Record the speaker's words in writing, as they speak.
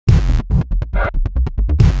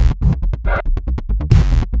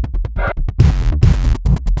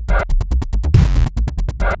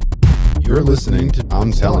listening to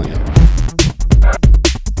I'm Telling You.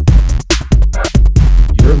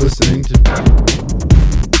 You're listening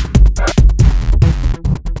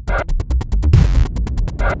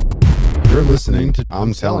to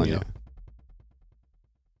I'm Telling You.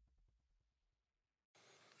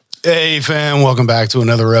 Hey fam, welcome back to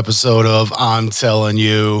another episode of I'm Telling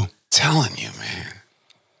You. Telling you, man.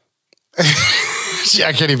 Yeah,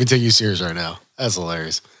 I can't even take you serious right now. That's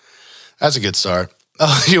hilarious. That's a good start.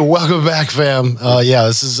 Welcome back, fam.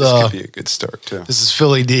 This could be a good start too. This is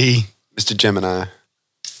Philly D. Mr. Gemini.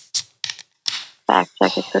 Fact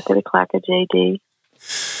check it to the clock of JD.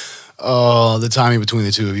 Oh, the timing between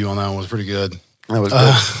the two of you on that one was pretty good. That was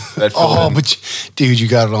good. But dude, you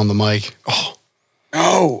got it on the mic. Oh.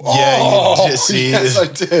 Yeah, you did see yes, I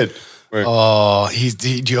did. Wait.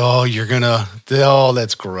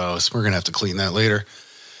 That's gross. We're going to have to clean that later.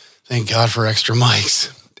 Thank God for extra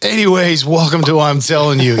mics. Anyways, welcome to I'm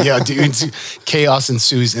Telling You. Yeah, dude, chaos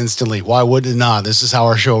ensues instantly. Why would it not? This is how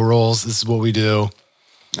our show rolls. This is what we do.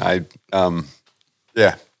 Yeah,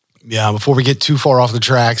 before we get too far off the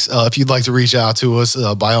tracks, if you'd like to reach out to us,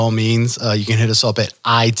 by all means, you can hit us up at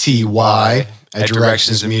ITY at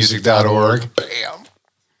directionsmusic.org. Bam.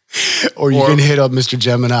 Or you can hit up Mr.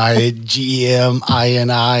 Gemini at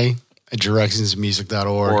GEMINI at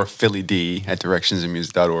directionsmusic.org. Or Philly D at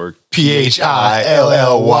directionsmusic.org. PHILLYD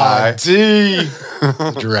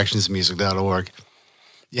directionsmusic.org.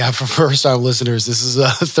 Yeah, for first-time listeners, this is a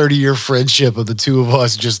 30-year friendship of the two of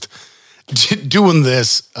us just doing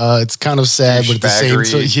this. It's kind of sad, but at the same time,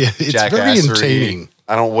 it's very entertaining.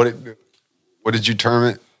 What did you term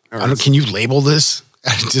it? Can you label this?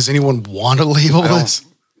 Does anyone want to label this?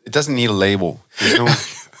 It doesn't need a label.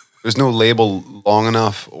 There's no label long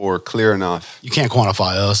enough or clear enough. You can't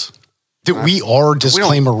quantify us. Dude, we are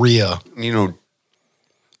disclaimeria. We're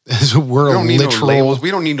don't need literal. no labels.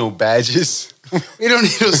 We don't need no badges. We don't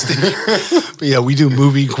need no stickers. But yeah, we do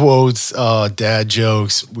movie quotes, dad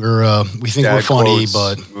jokes. We think we're funny,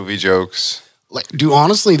 but movie jokes.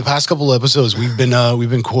 Honestly, the past couple of episodes we've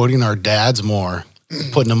been quoting our dads more,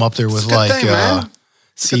 putting them up there with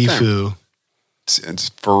Sifu. It's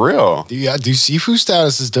for real. Yeah, Sifu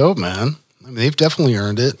status is dope, man. I mean, they've definitely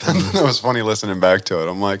earned it. That was funny listening back to it.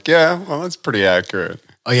 I'm like, yeah, well, that's pretty accurate.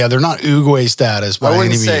 Oh yeah, they're not Uguay status by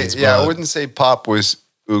any means. Yeah, I wouldn't say Pop was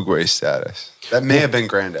Uguay status. That may have been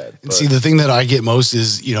Granddad. And see, the thing that I get most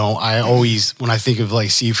is, I always, when I think of like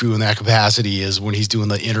Sifu in that capacity, is when he's doing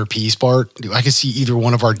the inner peace part. Dude, I can see either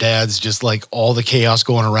one of our dads just like all the chaos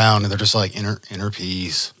going around, and they're just like inner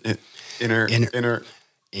peace,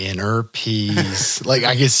 inner peace. Like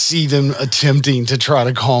I can see them attempting to try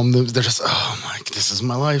to calm them. They're just, this is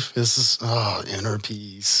my life. This is inner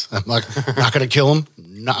peace. I'm like, not gonna kill him.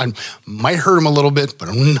 Might hurt him a little bit, but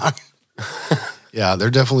I'm not. Yeah, they're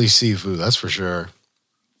definitely Sifu, that's for sure.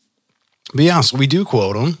 But yeah, so we do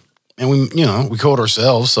quote them, and we quote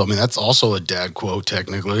ourselves. So I mean, that's also a dad quote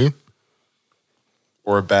technically,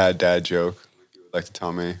 or a bad dad joke. You would like to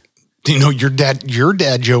tell me? Your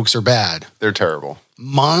dad jokes are bad. They're terrible.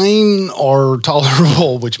 Mine are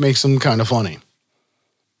tolerable, which makes them kind of funny.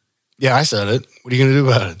 Yeah, I said it. What are you gonna do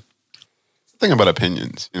about it? Think about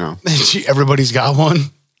opinions, Everybody's got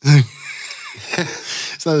one.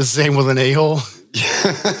 It's not the same with an a-hole.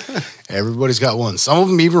 Everybody's got one. Some of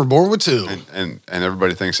them even were born with two. And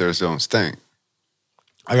everybody thinks theirs don't stink.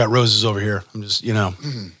 I got roses over here. I'm just,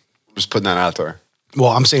 I'm just putting that out there. Well,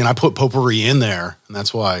 I'm saying I put potpourri in there, and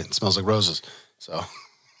that's why it smells like roses. So.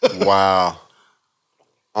 Wow.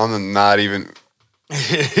 I'm not even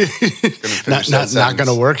not going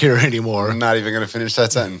to work here anymore. I'm not even going to finish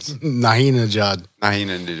that sentence. Nahina Najad.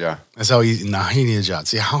 Nahina Najad. That's how you, Nahina Najad.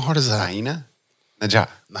 See, how hard is that? Nahina Najad.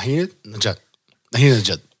 Nahina Najad. Nahina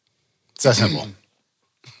Najad. It's that simple.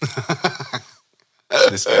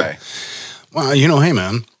 This guy. Well, hey,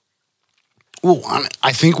 man. Well,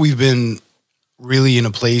 I think we've been really in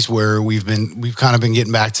a place where we've kind of been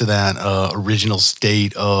getting back to that original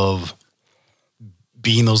state of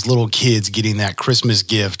being those little kids getting that Christmas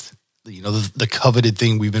gift, the coveted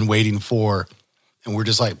thing we've been waiting for. And we're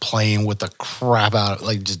just like playing with the crap out.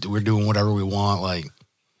 Like we're doing whatever we want. Like,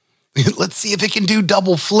 let's see if it can do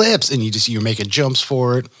double flips. And you're making jumps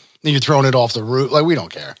for it. Then you're throwing it off the roof. Like, we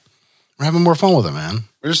don't care. We're having more fun with it, man.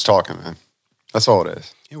 We're just talking, man. That's all it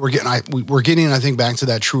is. We're getting, I think, back to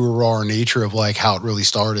that true raw nature of like how it really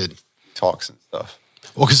started. Talks and stuff.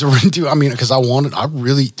 Well, because I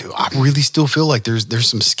really still feel like there's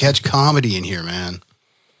some sketch comedy in here, man.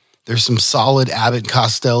 There's some solid Abbott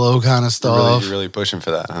Costello kind of stuff. You're really pushing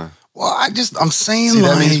for that, huh? Well, I'm saying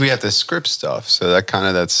that means we have to script stuff. So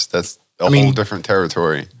that's a whole different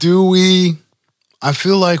territory. Do we? I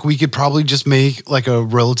feel like we could probably just make like a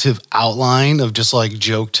relative outline of just like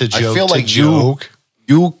joke to joke. I feel to like joke.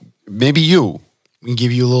 Maybe you. We can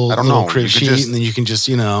give you a little, I don't little know. crib You could sheet, just- and then you can just,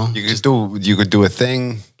 You could do a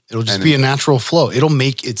thing. it'll just and- be a natural flow. It'll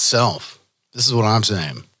make itself. This is what I'm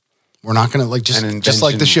saying. We're not gonna like An just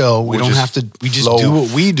like the invention show. We will don't just have to. We just flow do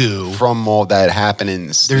what we do. From all that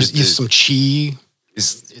happenings. There's some chi.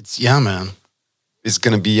 It's yeah, man. It's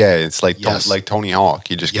gonna be It's like Yes. like Tony Hawk.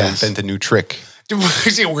 You just gotta Yes. invent a new trick. Dude,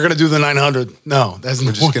 we're gonna do the 900. No, that's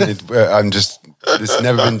We're just gonna. It's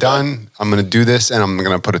never been done. I'm gonna do this, and I'm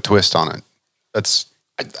gonna put a twist on it. That's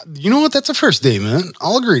You know what? That's a first day, man.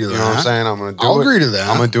 I'll agree to that. you know what I'm saying. I'm gonna do I'll it. agree to that.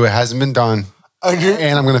 I'm gonna do it. Hasn't been done,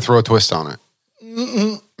 and I'm gonna throw a twist on it.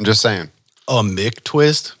 I'm just saying. A Mick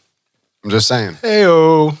twist. I'm just saying.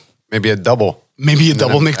 Heyo. Maybe a double. Maybe a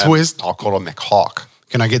double Mick twist. I'll call it a McHawk.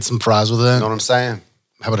 Can I get some fries with that? You know what I'm saying?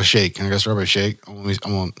 How about a shake? Can I get a strawberry shake? I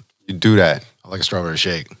want. You do that. I like a strawberry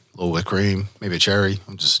shake. A little whipped cream, maybe a cherry.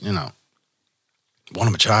 I'm just, want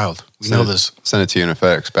him a child. We know this. Send it to you in a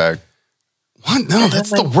FedEx bag. What? No, that's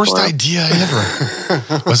the worst idea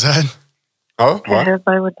ever. What's that? Oh, I have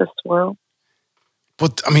mine with the swirl.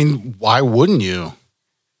 But I mean, why wouldn't you?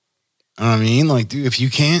 You know what I mean? Like, dude,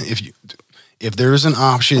 if there's an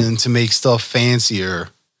option to make stuff fancier,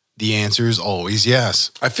 the answer is always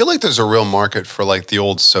yes. I feel like there's a real market for like the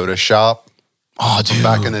old soda shop Oh, dude.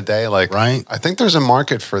 back in the day. Like, Right? I think there's a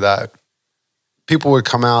market for that. People would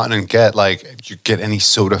come out and get like, you get any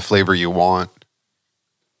soda flavor you want.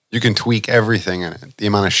 You can tweak everything in it. The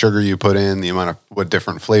amount of sugar you put in, the amount of what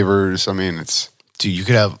different flavors. I mean, Dude, you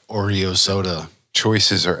could have Oreo soda,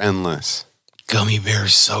 choices are endless. gummy bear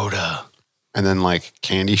soda. And then like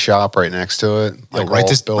candy shop right next to it. Yo, Like write all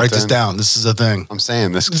this built in. down. This is a thing. I'm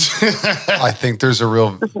saying this. I think there's a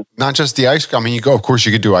real, not just the ice cream. I mean, of course,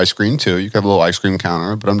 you could do ice cream too. You could have a little ice cream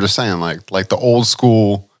counter, but I'm just saying, like the old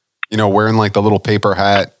school, wearing like the little paper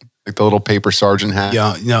hat, like the little paper sergeant hat.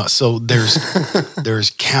 Yeah. So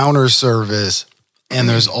there's counter service, and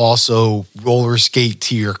there's also roller skate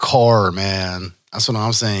to your car, man. That's what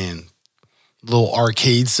I'm saying. Little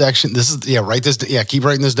arcade section. This is write this. Yeah, keep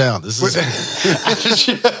writing this down. This is.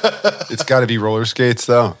 It's got to be roller skates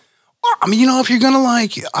though. I mean, if you're gonna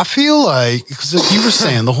I feel like because you were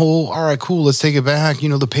saying the whole. All right, cool. Let's take it back.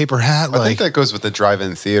 The paper hat. I think that goes with the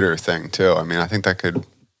drive-in theater thing too. I mean, I think that could.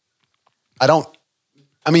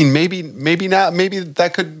 Maybe not. Maybe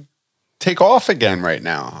that could take off again right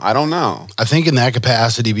now. I don't know. I think in that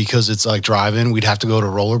capacity because it's like driving, we'd have to go to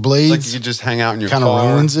rollerblades. Like you could just hang out in your Kinda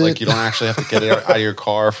car. ruins it. Like you don't actually have to get out of your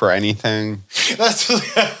car for anything. That's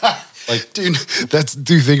like, dude.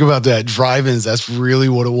 Think about that. Drive-ins. That's really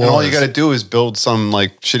what it was. And all you got to do is build some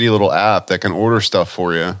like shitty little app that can order stuff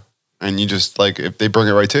for you, and you just like if they bring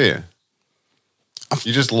it right to you.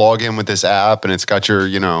 You just log in with this app, and it's got your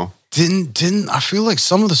Didn't I feel like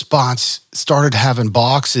some of the spots started having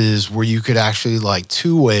boxes where you could actually like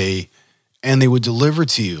two-way and they would deliver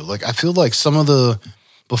to you. Like I feel like some of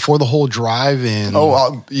before the whole drive-in.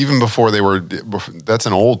 Even before that's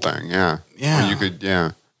an old thing. Yeah. Yeah. Where you could,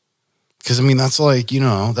 yeah. Because I mean, that's like,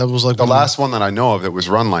 that was like The last one that I know of that was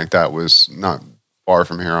run like that was not far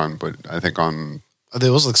from here on, but I think on. It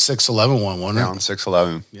was like 611 one, wasn't it? On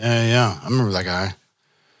 611. Yeah. I remember that guy.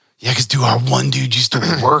 Yeah, because dude, our one dude used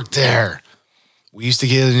to work there. We used to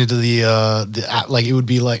get into the like it would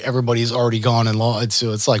be like everybody's already gone and logged,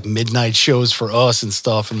 so it's like midnight shows for us and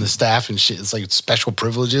stuff and the staff and shit. It's like special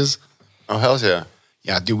privileges. Oh hell yeah!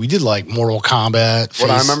 Yeah, dude, we did like Mortal Kombat.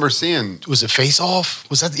 What I remember seeing was it Face Off?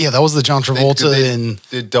 Was that? Yeah, that was the John Travolta they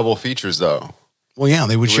did double features though. Well, yeah,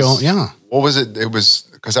 they would show. Yeah, what was it? It was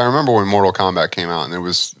because I remember when Mortal Kombat came out, and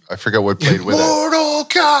I forget what played with Mortal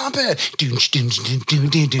Kombat.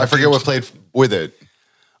 I forget what played with it.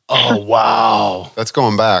 Oh wow, that's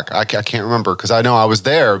going back. I can't remember because I know I was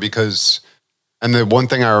there and the one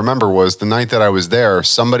thing I remember was the night that I was there,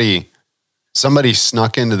 somebody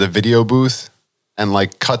snuck into the video booth and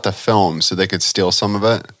like cut the film so they could steal some of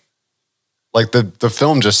it. Like the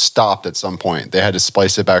film just stopped at some point. They had to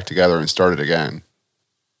splice it back together and start it again.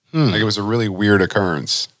 Like it was a really weird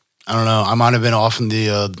occurrence. I don't know. I might have been off in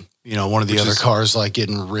the one of the other cars like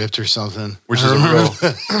getting ripped or something. Which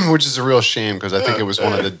is a real shame because I think it was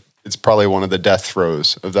it's probably one of the death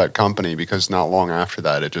throes of that company because not long after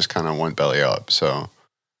that it just kind of went belly up. So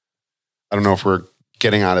I don't know if we're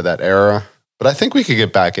getting out of that era, but I think we could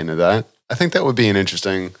get back into that. I think that would be an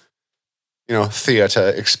interesting, theater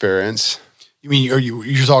experience. You mean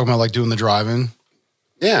you're talking about like doing the drive-in?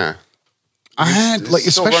 Yeah. I had like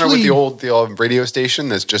Still running especially with the old radio station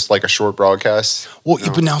that's just like a short broadcast. well,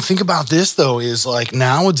 but now think about this though, is like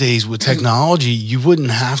nowadays with technology, you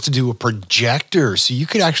wouldn't have to do a projector. So you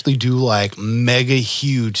could actually do like mega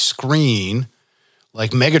huge screen,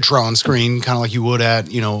 like Megatron screen, kind of like you would at,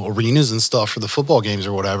 arenas and stuff for the football games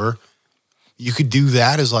or whatever. You could do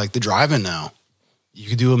that as like the drive-in now. You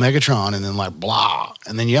could do a Megatron and then like blah.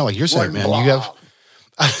 And then like you're saying, man, you have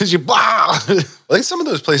you blah. I think some of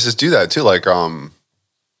those places do that too, like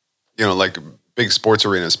like big sports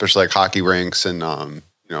arenas, especially like hockey rinks and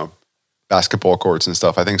basketball courts and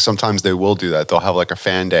stuff. I think sometimes they will do that. They'll have like a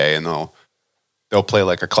fan day and they'll play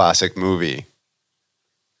like a classic movie.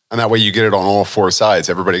 And that way you get it on all four sides.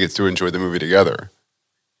 Everybody gets to enjoy the movie together.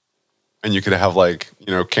 And you could have like,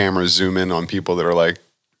 cameras zoom in on people that are like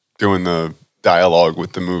doing the dialogue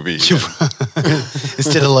with the movie.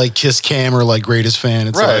 Instead of like Kiss Cam or like Greatest Fan,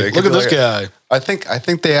 it's right. like, look at this guy. I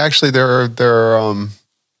think they actually they're I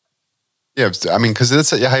mean, because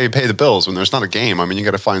that's how you pay the bills when there's not a game. I mean, you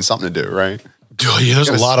got to find something to do, right? Oh, yeah, there's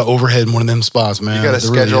a lot of overhead in one of them spots, man. You got to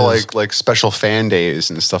schedule like special fan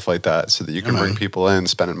days and stuff like that so that you can bring people in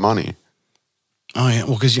spending money. Oh yeah,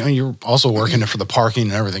 well, because you're also working for the parking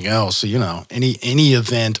and everything else, so any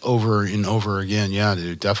event over and over again, yeah,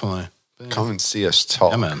 dude, definitely. Come and see us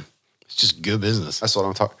talk. Yeah, man, it's just good business. That's what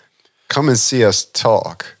I'm talking. Come and see us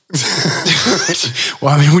talk.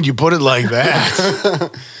 Well, I mean, when you put it like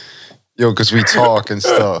that, because we talk and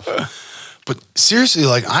stuff. But seriously,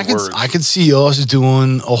 like I could see us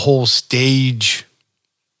doing a whole stage.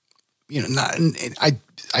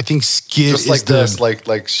 I think skit just like this,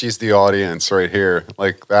 like she's the audience right here,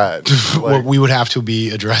 like that. Well, we would have to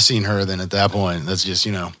be addressing her then at that point. That's just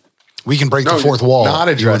we can break the fourth wall. Not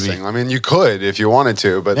addressing. I mean, you could if you wanted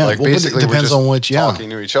to, but basically, it depends on which. Talking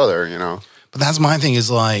to each other, But that's my thing is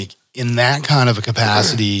like in that kind of a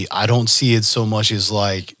capacity, I don't see it so much as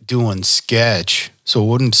like doing sketch. So it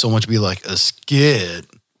wouldn't so much be like a skit.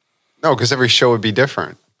 No, because every show would be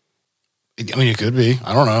different. I mean, it could be.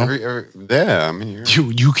 I don't know. Yeah, I mean,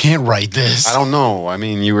 you can't write this. I don't know. I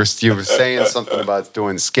mean, you were saying something about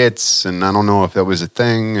doing skits, and I don't know if that was a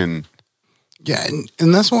thing. And yeah,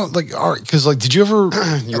 and that's what because did you ever?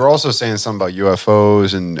 You were also saying something about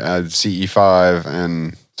UFOs and CE5,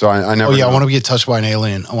 and so I never. Oh yeah, know. I want to get touched by an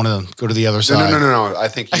alien. I want to go to the other side. No. I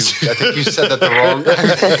think you said that the wrong.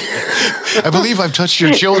 I believe I've touched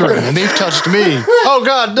your children, and they've touched me. Oh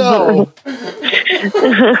God, no.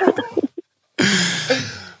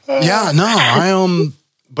 Yeah, no,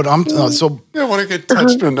 but I'm so. I want to get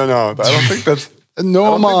touched, but no, I don't think that's.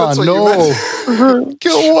 No, man, no.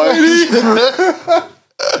 Kill Whitey.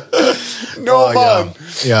 No, man.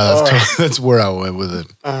 Yeah, that's where I went with it.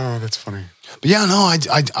 Oh, that's funny. But yeah, no,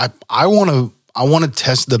 I want to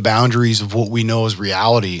test the boundaries of what we know as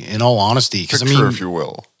reality. In all honesty, because if you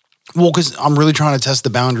will. Well, because I'm really trying to test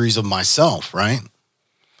the boundaries of myself, right?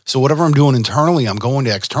 So whatever I'm doing internally, I'm going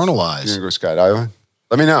to externalize. You gonna go skydiving?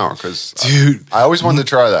 Let me know, because dude, I always wanted to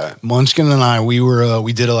try that. Munchkin and I, we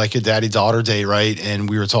did a daddy-daughter date, right? And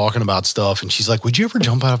we were talking about stuff, and she's like, "Would you ever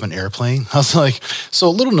jump out of an airplane?" I was like, "So a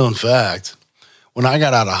little known fact, when I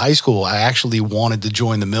got out of high school, I actually wanted to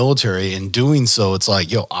join the military. And doing so, it's like,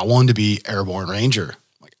 I wanted to be airborne ranger.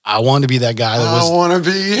 Like, I wanted to be that guy that I want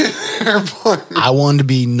to be airborne. I wanted to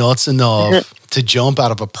be nuts enough to jump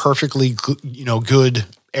out of a perfectly, good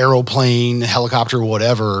aeroplane, helicopter,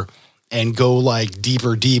 whatever, and go like deep,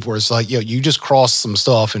 where it's like, you just cross some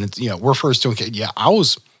stuff, and it's, we're first doing. Yeah,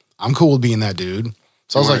 I'm cool with being that dude.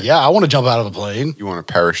 So I was like, I want to jump out of a plane. You want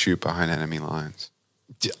to parachute behind enemy lines.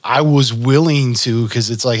 I was willing to,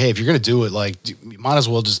 because it's like, hey, if you're going to do it, like, you might as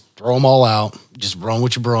well just throw them all out. Just run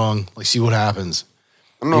what you brung. Like, see what happens.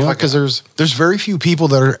 I don't know because there's very few people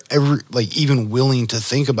that are ever like even willing to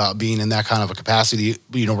think about being in that kind of a capacity,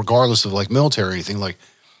 regardless of like military or anything. Like,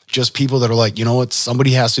 just people that are like, you know what,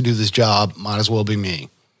 somebody has to do this job. Might as well be me.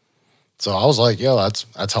 So I was like,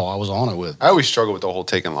 that's how I was on it with. I always struggle with the whole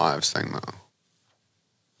taking lives thing, though.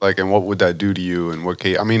 Like, and what would that do to you?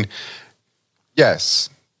 And yes.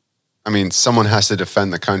 I mean, someone has to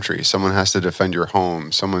defend the country. Someone has to defend your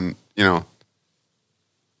home. Someone, I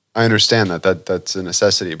understand that's a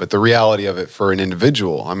necessity. But the reality of it for an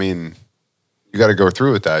individual, I mean, you got to go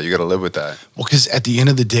through with that. You got to live with that. Well, because at the end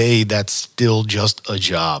of the day, that's still just a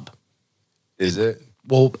job. Is it?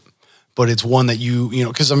 Well, but it's one that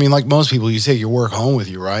because I mean, like most people, you take your work home with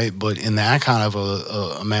you, right? But in that kind of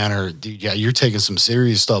a manner, dude, yeah, you're taking some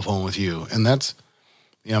serious stuff home with you. And that's,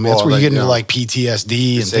 that's where you get into like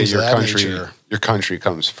PTSD and things of that nature. Your country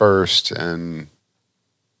comes first and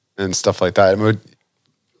stuff like that. I mean,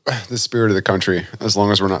 the spirit of the country, as long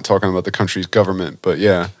as we're not talking about the country's government, but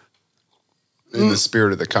yeah. in the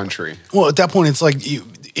spirit of the country. Well, at that point, it's like,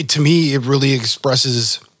 to me, it really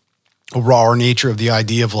expresses a rawer nature of the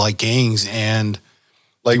idea of like gangs and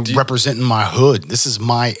Like representing my hood. This is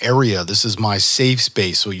my area. This is my safe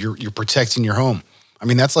space. So you're protecting your home. I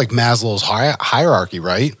mean, that's like Maslow's hierarchy,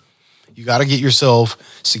 right? You got to get yourself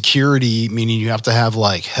security, meaning you have to have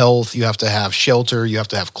like health, you have to have shelter, you have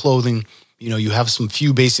to have clothing. You have some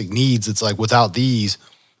few basic needs. It's like, without these,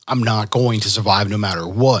 I'm not going to survive no matter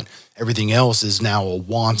what. Everything else is now a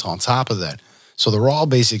want on top of that. So the raw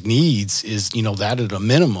basic needs is, that at a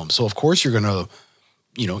minimum. So of course you're going to,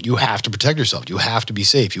 you have to protect yourself. You have to be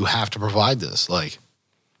safe. You have to provide this. Like,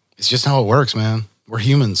 it's just how it works, man. We're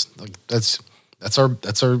humans. Like that's our.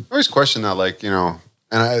 I always question that, like, and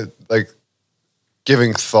I like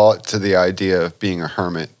giving thought to the idea of being a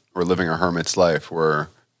hermit or living a hermit's life where,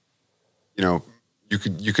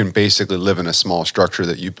 you can basically live in a small structure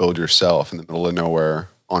that you build yourself in the middle of nowhere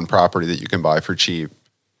on property that you can buy for cheap.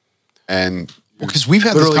 And because we've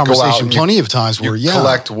had this conversation plenty of times where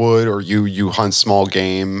collect wood or you hunt small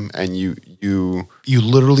game and you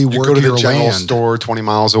literally work go to the your general land. store 20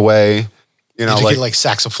 miles away. To get like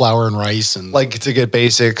sacks of flour and rice and like to get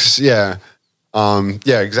basics. Yeah.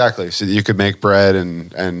 Yeah, exactly. So that you could make bread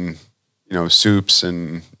and soups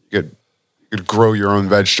and you could grow your own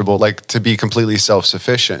vegetable, like to be completely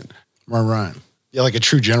self-sufficient. Right. Yeah, like a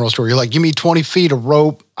true general store. You're like, give me 20 feet of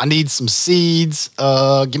rope. I need some seeds.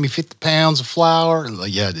 Give me 50 pounds of flour. And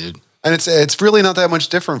like, yeah, dude. And it's really not that much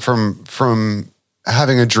different from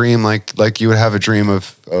having a dream like you would have a dream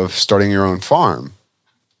of starting your own farm.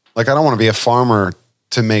 Like, I don't want to be a farmer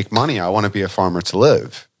to make money. I want to be a farmer to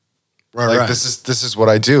live. Right. This is what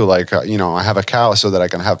I do. Like, I have a cow so that I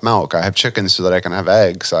can have milk. I have chickens so that I can have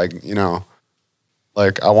eggs. I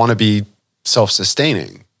want to be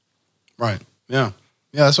self-sustaining. Right. Yeah.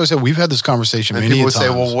 Yeah. That's why I said we've had this conversation and many people would times. say,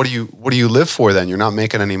 well, what do you live for then? You're not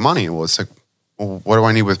making any money. Well, it's like, well, what do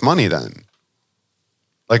I need with money then?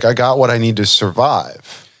 Like, I got what I need to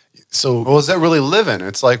survive. So, well, is that really living?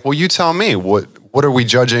 It's like, well, you tell me. What are we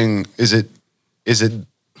judging? Is it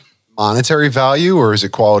monetary value or is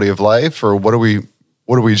it quality of life or what are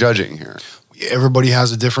we judging here? Everybody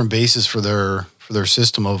has a different basis for their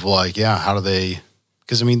system of like, yeah, how do they?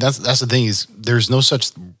 Because I mean, that's the thing is there's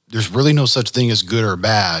really no such thing as good or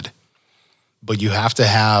bad, but you have to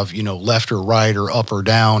have left or right or up or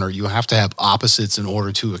down, or you have to have opposites in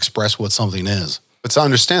order to express what something is. But to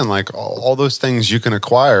understand, like all those things you can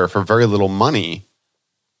acquire for very little money,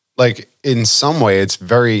 like in some way it's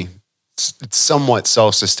somewhat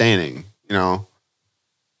self-sustaining. You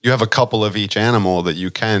have a couple of each animal that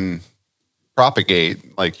you can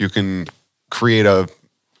propagate, like you can create a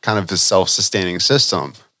kind of a self-sustaining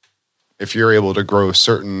system. If you're able to grow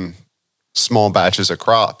certain small batches of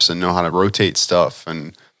crops and know how to rotate stuff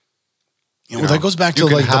and that goes back to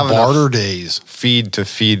like the barter days. Feed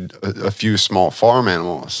a few small farm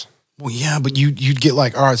animals. Well, yeah, but you'd get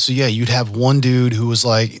like, all right, so yeah, you'd have one dude who was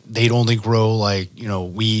like, they'd only grow like,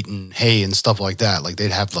 wheat and hay and stuff like that. Like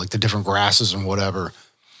they'd have like the different grasses and whatever.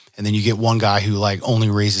 And then you get one guy who like only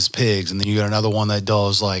raises pigs. And then you get another one that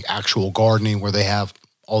does like actual gardening where they have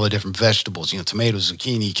all the different vegetables, tomatoes,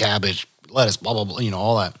 zucchini, cabbage, lettuce, blah, blah, blah,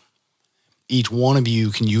 all that. Each one of you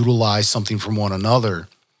can utilize something from one another.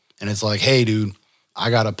 And it's like, hey, dude,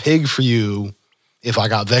 I got a pig for you if I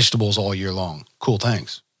got vegetables all year long. Cool,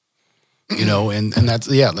 thanks. And that's,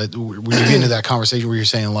 yeah, when you get into that conversation where you're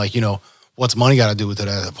saying like, what's money got to do with it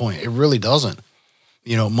at that point? It really doesn't.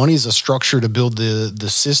 Money is a structure to build the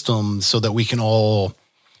system so that we can all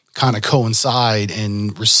kind of coincide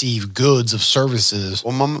and receive goods of services.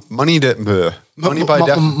 Well, money by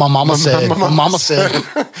my mama said.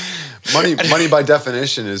 Money by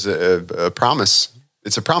definition is a promise.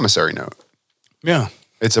 It's a promissory note. Yeah.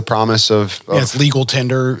 It's a promise of it's legal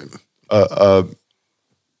tender.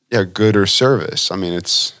 Good or service. I mean,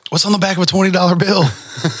 it's... What's on the back of a $20 bill?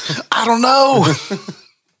 I don't know.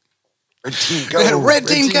 Red team go. Red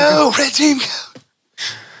team go. Red team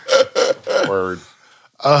go. Word.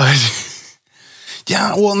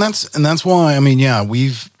 Yeah, well, and that's why, I mean, yeah,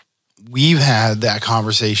 we've had that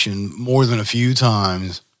conversation more than a few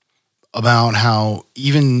times about how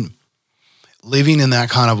even living in that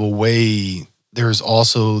kind of a way, there's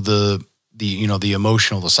also the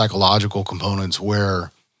emotional, the psychological components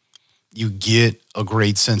where you get a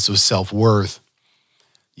great sense of self-worth.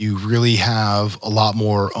 You really have a lot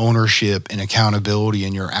more ownership and accountability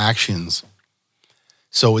in your actions.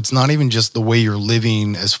 So it's not even just the way you're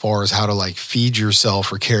living as far as how to like feed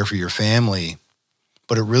yourself or care for your family,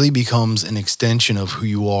 but it really becomes an extension of who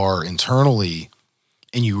you are internally.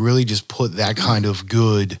 And you really just put that kind of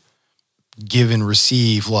good give and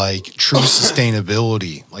receive, like true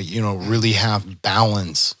sustainability, like, really have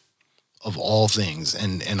balance of all things.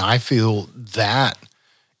 And I feel that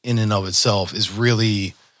in and of itself is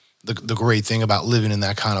really the great thing about living in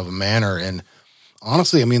that kind of a manner. And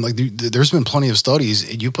honestly, I mean, like there's been plenty of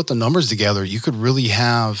studies. You put the numbers together, you could really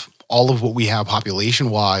have all of what we have population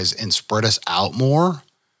wise and spread us out more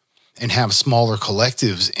and have smaller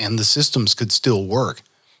collectives, and the systems could still work.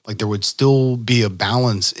 Like there would still be a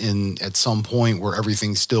balance at some point where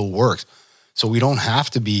everything still works. So we don't have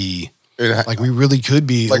to be like, we really could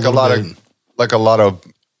be like a lot of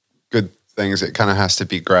good things. It kind of has to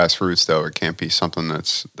be grassroots though. It can't be something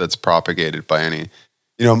that's propagated by any,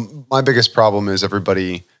 my biggest problem is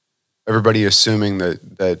everybody assuming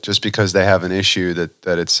that just because they have an issue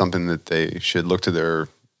that it's something that they should look to their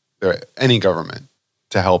any government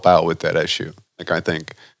to help out with that issue. Like I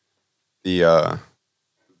think the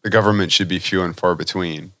government should be few and far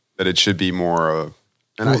between. That it should be more,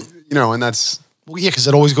 and that's because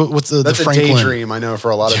it always goes. What's that's the a Franklin daydream? I know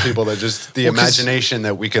for a lot of people that just the imagination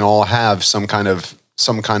that we can all have some kind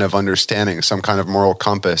of understanding, some kind of moral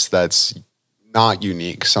compass that's not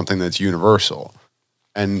unique, something that's universal,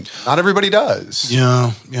 and not everybody does.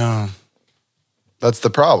 Yeah. That's the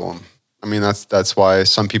problem. I mean, that's why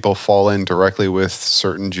some people fall in directly with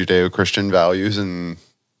certain Judeo-Christian values, and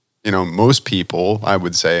most people, I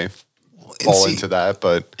would say, fall into that.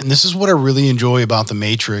 And this is what I really enjoy about the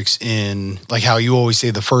Matrix, in like how you always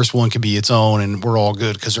say the first one could be its own, and we're all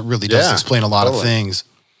good, because it really does explain a lot of things.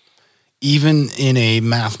 Even in a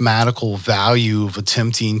mathematical value of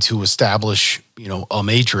attempting to establish, a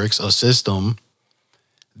matrix, a system,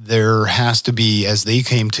 there has to be, as they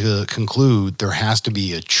came to conclude, there has to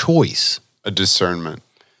be a choice, a discernment.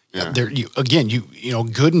 Yeah.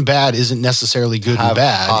 Good and bad isn't necessarily good and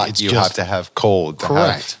bad. Hot, you have to have cold.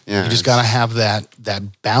 Correct. You just got to have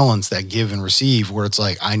that balance, that give and receive, where it's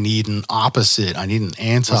like, I need an opposite, I need an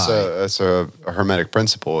anti. That's a hermetic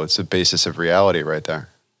principle. It's a basis of reality right there.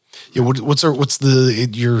 Yeah. Our dude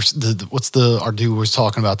was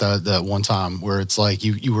talking about that one time where it's like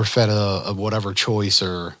you were fed a whatever choice,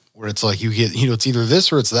 or where it's like you get, it's either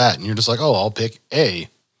this or it's that. And you're just like, oh, I'll pick A.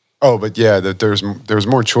 Oh, but yeah, there's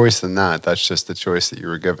more choice than that. That's just the choice that you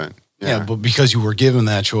were given. Yeah, but because you were given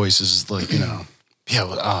that choice is like,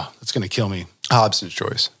 that's going to kill me. Hobson's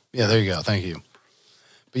choice. Yeah, there you go. Thank you.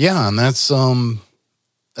 But yeah, and that's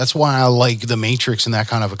why I like the Matrix in that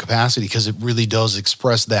kind of a capacity, because it really does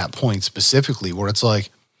express that point specifically, where it's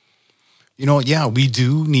like, we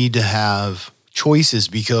do need to have choices,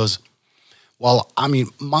 because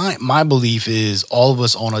my belief is all of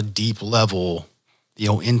us on a deep level,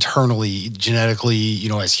 internally, genetically,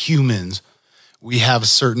 as humans, we have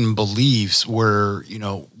certain beliefs where,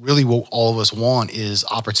 really what all of us want is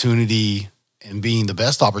opportunity, and being the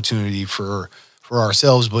best opportunity for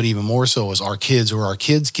ourselves, but even more so as our kids or our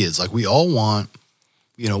kids' kids. Like we all want,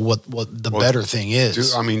 what the better thing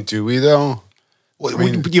is. Do we though?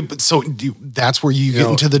 That's where you get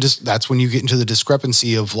into that's when you get into the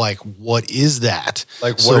discrepancy of like, what is that?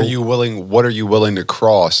 Like, what are you willing to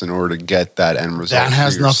cross in order to get that end result? That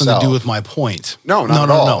has nothing to do with my point. No, not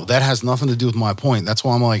at all. No, that has nothing to do with my point. That's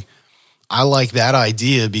why I'm like, I like that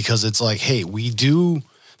idea, because it's like, hey,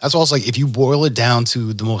 that's why it's like, if you boil it down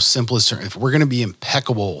to the most simplest, if we're going to be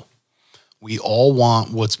impeccable, we all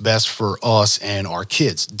want what's best for us and our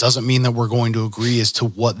kids. Doesn't mean that we're going to agree as to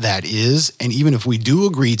what that is. And even if we do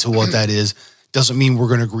agree to what that is, doesn't mean we're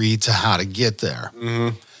going to agree to how to get there.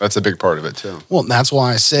 Mm-hmm. That's a big part of it too. Well, that's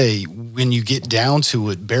why I say, when you get down to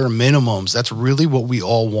it, bare minimums, that's really what we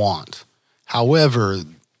all want. However,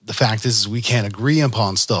 the fact is we can't agree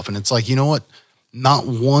upon stuff. And it's like, you know what? Not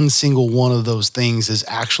one single one of those things is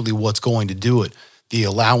actually what's going to do it. The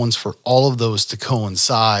allowance for all of those to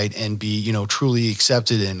coincide and be, truly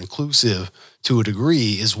accepted and inclusive to a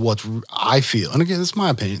degree is what I feel. And again, it's my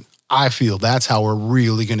opinion. I feel that's how we're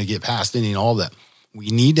really going to get past any and all that. We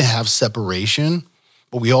need to have separation,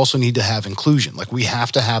 but we also need to have inclusion. Like we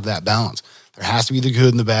have to have that balance. There has to be the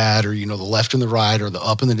good and the bad, or, the left and the right, or the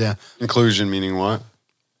up and the down. Inclusion meaning what?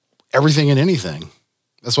 Everything and anything.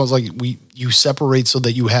 That's why it's like you separate so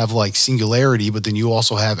that you have like singularity, but then you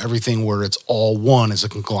also have everything where it's all one as a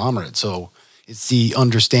conglomerate. So it's the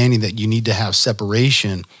understanding that you need to have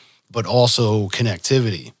separation, but also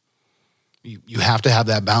connectivity. You have to have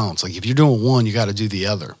that balance. Like if you're doing one, you got to do the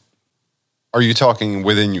other. Are you talking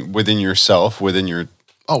within yourself, within your...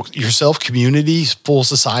 Oh, yourself, community, full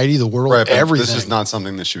society, the world, right, everything. This is not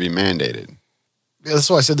something that should be mandated. Yeah,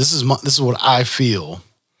 that's why I said this is what I feel.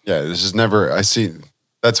 Yeah, this is never... I see...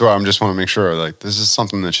 That's why I just want to make sure, like, this is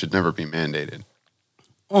something that should never be mandated.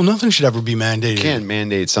 Oh, nothing should ever be mandated. You can't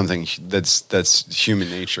mandate something that's human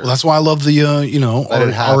nature. Well, that's why I love the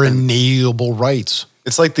our inalienable rights.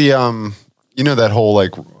 It's like the that whole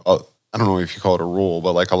like I don't know if you call it a rule,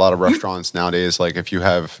 but like a lot of restaurants nowadays, like if you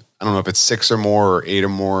have I don't know if it's 6 or more or 8 or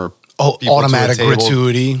more. Automatic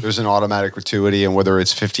gratuity. There's an automatic gratuity, and whether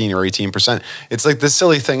it's 15 or 18%, it's like the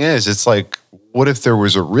silly thing is, it's like, what if there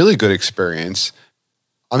was a really good experience?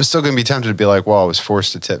 I'm still going to be tempted to be like, well, I was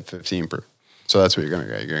forced to tip 15%. So that's what you're going to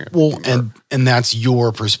get. You're gonna get and that's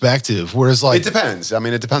your perspective. Whereas, like, it depends. I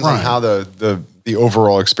mean, it depends on how the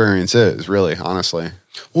overall experience is. Really, honestly.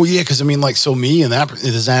 Well, yeah, because I mean, like, so me in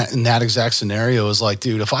that exact scenario is like,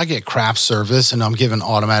 dude, if I get crap service and I'm given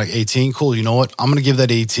automatic 18, cool. You know what? I'm going to give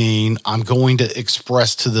that 18. I'm going to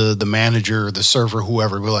express to the manager, the server,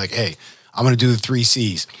 whoever, be like, hey, I'm going to do the 3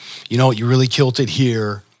 C's. You know what? You really killed it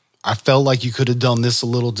here. I felt like you could have done this a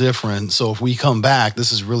little different. So if we come back,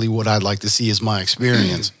 this is really what I'd like to see as my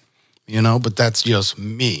experience. But that's just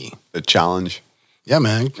me. The challenge. Yeah,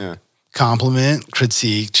 man. Yeah. Compliment,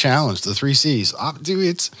 critique, challenge, the 3 C's. Dude,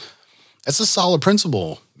 it's a solid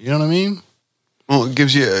principle. You know what I mean? Well, it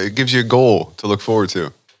gives you a goal to look forward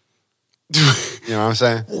to. You know what I'm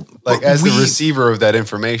saying? Like as the receiver of that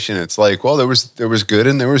information, it's like, well, there was good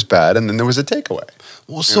and there was bad, and then there was a takeaway.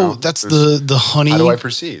 Well, so that's the honey. How do I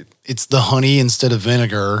proceed? It's the honey instead of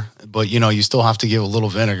vinegar, but you still have to give a little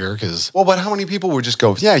vinegar because. Well, but how many people would just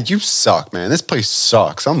go, yeah, you suck, man. This place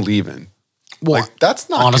sucks. I'm leaving. Well, like, that's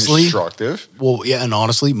not constructive. Well, yeah, and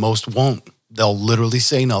honestly, most won't. They'll literally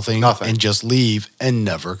say nothing and just leave and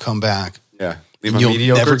never come back. Yeah, leave a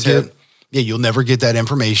mediocre tip. You'll never get that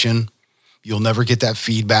information. You'll never get that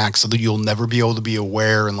feedback, so that you'll never be able to be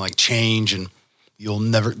aware and like change, and you'll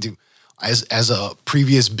never do. As a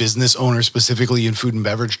previous business owner, specifically in food and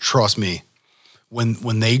beverage, trust me, when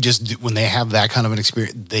they have that kind of an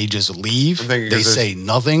experience, they just leave. They say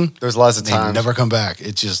nothing. There's lots of times they never come back.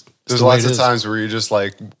 It's just there's lots of times where you're just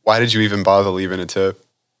like, why did you even bother leaving a tip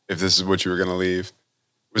if this is what you were going to leave?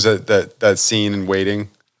 Was that scene in Waiting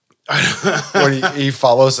when he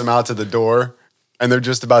follows them out to the door and they're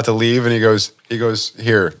just about to leave and he goes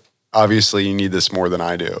here. Obviously, you need this more than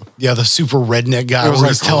I do. Yeah, the super redneck guy where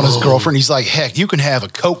he's telling his girlfriend, he's like, heck, you can have a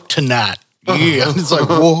Coke tonight. Yeah. And it's like,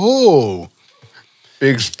 whoa.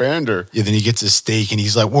 Big expander. Yeah, then he gets his steak and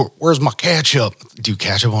he's like, where's my ketchup? Dude,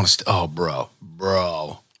 ketchup on a steak. Oh, bro.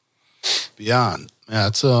 Beyond. Yeah,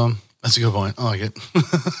 that's a good point. I like it.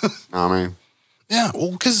 I mean. Yeah,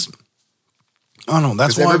 well, because, I don't know,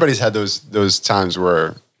 that's why. Everybody's had those times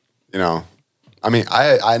where, I mean,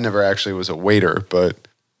 I never actually was a waiter, but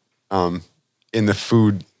in the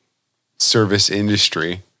food service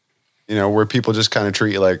industry, where people just kind of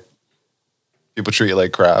treat you like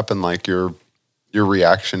crap, and like your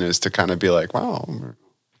reaction is to kind of be like, wow.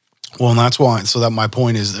 Well, and that's why. So that my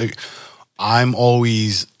point is, that I'm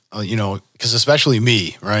always, because especially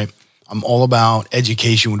me, right? I'm all about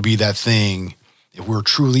education. Would be that thing. If we're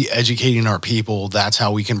truly educating our people, that's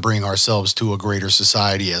how we can bring ourselves to a greater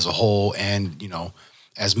society as a whole, and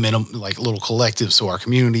as like little collectives, so our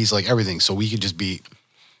communities, like everything. So we could just be,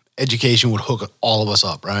 education would hook all of us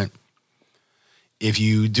up, right? If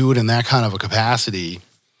you do it in that kind of a capacity,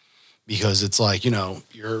 because it's like,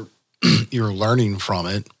 you're learning from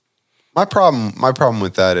it. My problem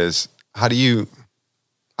with that is, how do you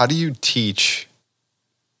teach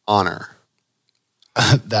honor?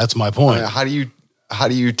 That's my point. I mean, how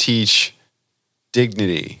do you teach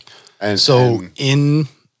dignity? And so in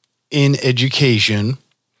education,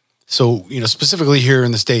 so, specifically here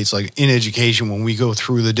in the States, like in education, when we go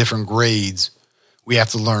through the different grades, we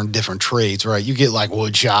have to learn different trades, right? You get like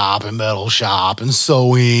wood shop and metal shop and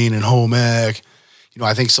sewing and home ec.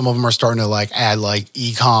 I think some of them are starting to like add like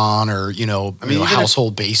econ or,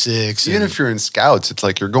 household basics. Even if you're in scouts, it's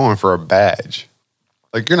like you're going for a badge.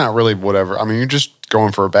 Like you're not really whatever. I mean, you're just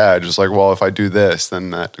going for a badge. It's like, well, if I do this,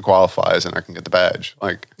 then that qualifies and I can get the badge.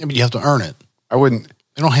 Like, yeah, but you have to earn it. I wouldn't.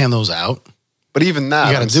 They don't hand those out. But even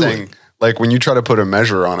that, I'm saying, like when you try to put a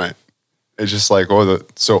measure on it, it's just like,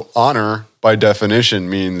 so honor by definition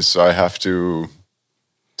means I have to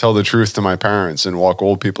tell the truth to my parents and walk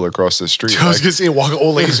old people across the street. I was going to say walk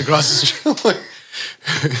old ladies across the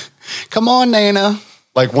street. Come on, Nana.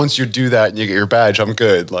 Like once you do that and you get your badge, I'm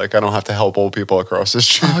good. Like I don't have to help old people across the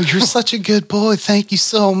street. Oh, you're such a good boy. Thank you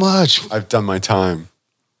so much. I've done my time.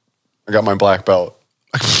 I got my black belt.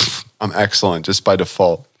 I'm excellent just by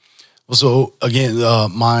default. Well, so again,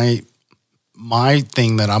 my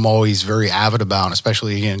thing that I'm always very avid about,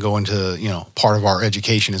 especially again going to part of our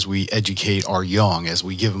education is we educate our young as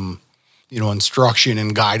we give them instruction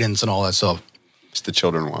and guidance and all that stuff. Teach the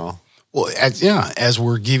children well. Well, as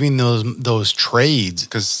we're giving those trades,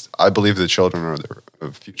 Because I believe the children are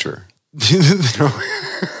the future.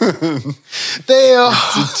 they are.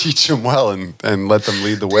 To teach them well and let them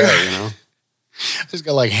lead the way, you know? Just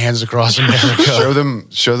got like hands across America.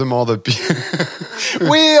 show them all the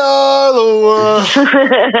We are the world.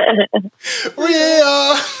 We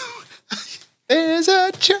are. There's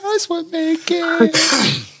a choice we're making.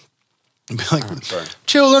 Be like, Sorry.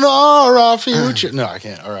 children are our future. No, I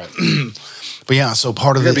can't. All right. But yeah, so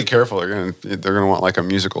part of You it. gotta be careful. They're gonna want like a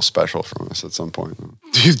musical special from us at some point.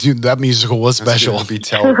 Dude, that musical was special. Be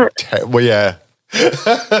well, yeah.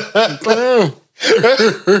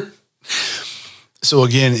 So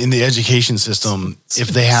again, in the education system, if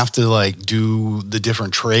they have to like do the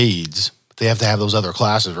different trades, they have to have those other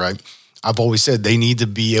classes, right? I've always said they need to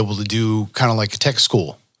be able to do kind of like a tech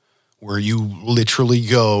school where you literally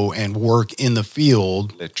go and work in the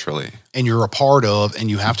field. Literally. And you're a part of, and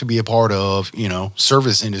you have to be a part of,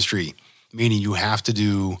 service industry, meaning you have to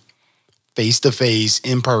do face-to-face,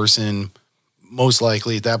 in person. Most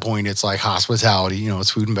likely at that point, it's like hospitality, it's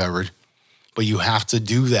food and beverage. But you have to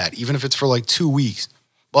do that, even if it's for like 2 weeks.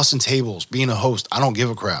 Bussing tables, being a host, I don't give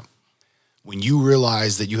a crap. When you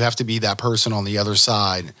realize that you have to be that person on the other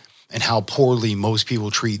side and how poorly most people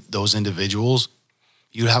treat those individuals,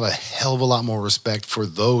 you'd have a hell of a lot more respect for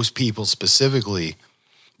those people specifically,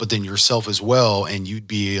 but then yourself as well, and you'd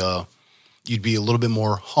be a little bit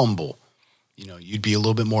more humble. You'd be a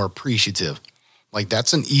little bit more appreciative. Like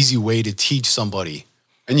that's an easy way to teach somebody.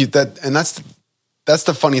 And that's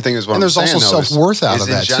the funny thing is what and I'm there's saying, also self-worth out of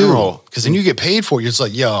that general, too. Because then you get paid for it. It's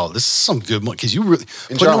like, yo, this is some good money. Because you really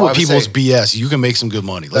putting general, up with people's BS, you can make some good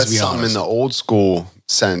money. Let's be that's something honest. in the old school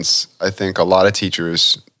sense. I think a lot of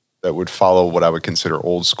teachers that would follow what I would consider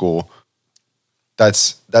old school,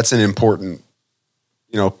 that's an important,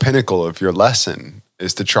 pinnacle of your lesson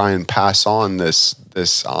is to try and pass on this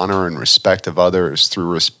honor and respect of others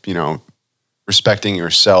through, respecting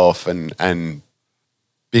yourself and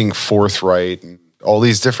being forthright and all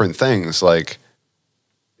these different things. Like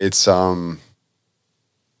it's, man,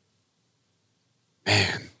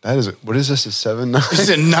 what is this? A 7.9? It's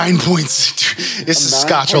a 9.6. This is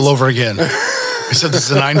Scotch all over again. Except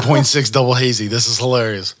this is a 9.6 double hazy. This is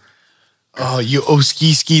hilarious. Oh, you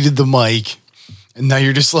skied the mic. And now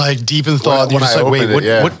you're just like deep in thought. You're just like, wait,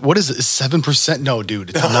 what is it? 7%? No, dude,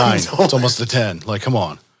 it's a 9. It's almost a 10. Like, come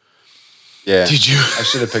on. Yeah. Did you? I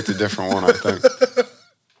should have picked a different one, I think.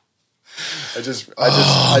 I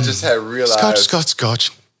just had realized.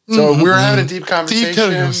 Scotch. So we were having a deep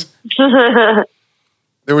conversation. Deep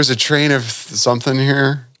there was a train of something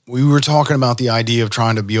here. We were talking about the idea of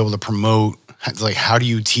trying to be able to promote, like, how do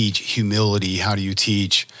you teach humility? How do you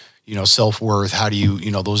teach, self-worth? How do you,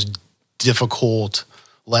 those difficult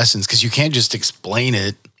lessons? Because you can't just explain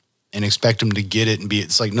it and expect them to get it and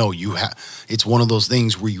it's like, no, it's one of those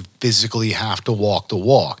things where you physically have to walk the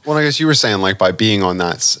walk. Well, I guess you were saying like by being on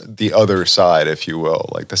the other side, if you will,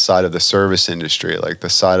 like the side of the service industry, like the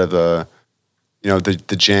side of the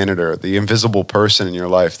janitor, the invisible person in your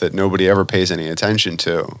life that nobody ever pays any attention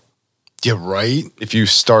to. Yeah, right. If you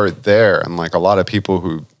start there, and like a lot of people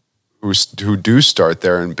who do start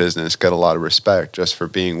there in business get a lot of respect just for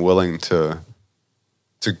being willing to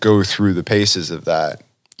go through the paces of that.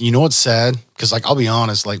 You know what's sad? Because, like, I'll be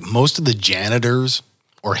honest, like, most of the janitors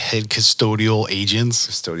or head custodial agents.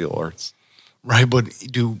 Custodial arts. Right, but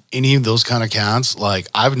do any of those kind of cats, like,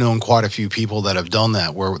 I've known quite a few people that have done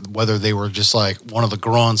that, where whether they were just, like, one of the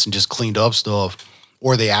grunts and just cleaned up stuff,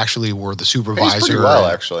 or they actually were the supervisor. Pays pretty well,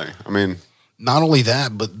 actually. I mean. Not only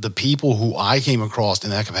that, but the people who I came across in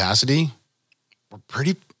that capacity were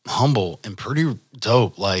pretty humble and pretty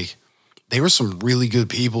dope. Like, they were some really good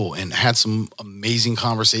people and had some amazing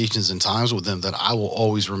conversations and times with them that I will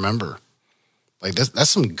always remember. Like that's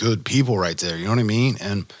some good people right there. You know what I mean?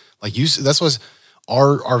 And like that's what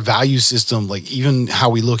our value system, like even how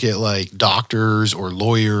we look at like doctors or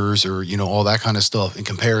lawyers or, all that kind of stuff in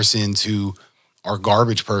comparison to our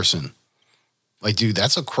garbage person. Like, dude,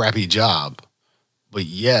 that's a crappy job. But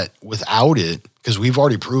yet without it, because we've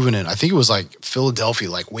already proven it. I think it was like Philadelphia,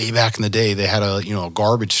 like way back in the day, they had a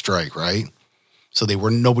garbage strike, right? So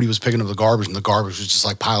nobody was picking up the garbage, and the garbage was just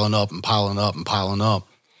like piling up and piling up and piling up.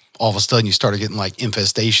 All of a sudden, you started getting like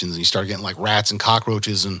infestations, and you started getting like rats and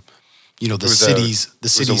cockroaches, and the city's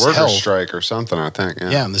a worker health strike or something. I think,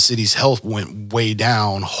 yeah, and the city's health went way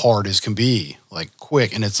down, hard as can be, like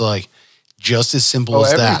quick, and it's like just as simple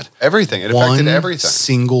as that. Everything it affected everything.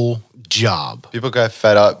 Single job. People got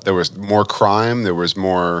fed up. There was more crime. There was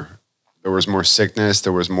more sickness.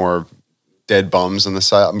 There was more dead bums on the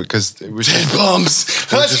side because it was Dead just, bums.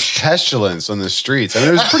 it was just pestilence on the streets. I mean,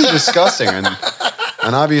 it was pretty disgusting.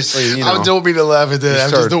 And obviously, you know, I don't mean to laugh at that. I'm just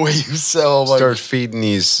start- the way you sell. Like, start feeding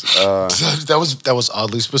these that was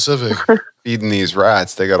oddly specific. feeding these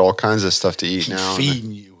rats. They got all kinds of stuff to eat now.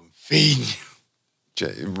 Feeding you.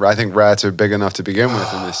 I think rats are big enough to begin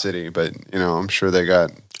with in this city, but you know, I'm sure they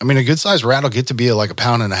got. I mean, a good sized rat will get to be like 1.5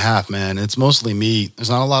 pounds, man. It's mostly meat. There's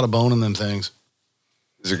not a lot of bone in them things.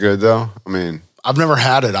 Is it good though? I mean, I've never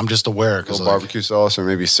had it. I'm just aware a because little barbecue sauce, or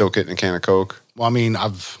maybe soak it in a can of Coke. well, I mean,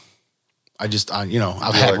 I've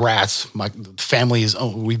had rats. My family is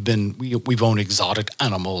we've owned exotic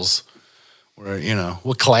animals. We're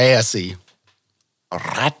classy. A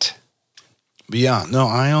rat. But yeah,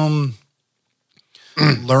 no,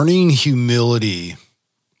 learning humility,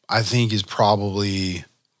 I think, is probably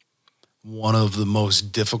one of the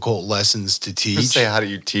most difficult lessons to teach. Just say, how do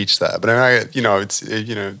you teach that? But I mean, I was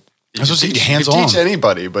supposed to you say can hands-on. teach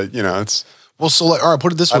anybody, but it's. Well, so like, all right,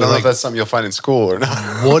 put it this way. I don't know like, if that's something you'll find in school or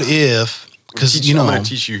not. what if? Because I'm going to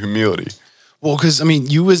teach you humility. Well, because I mean,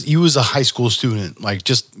 you as a high school student, like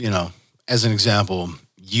just as an example,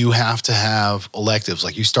 you have to have electives.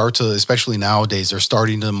 Like you start to, especially nowadays, they're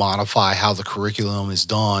starting to modify how the curriculum is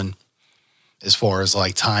done, as far as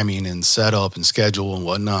like timing and setup and schedule and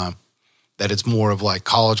whatnot. That it's more of like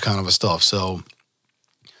college kind of a stuff. So,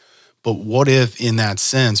 but what if in that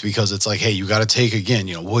sense, because it's like, hey, you got to take again,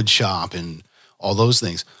 wood shop and all those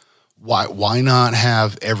things. Why not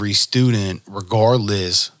have every student,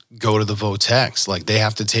 regardless, go to the Votex? Like they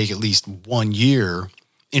have to take at least 1 year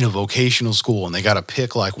in a vocational school, and they got to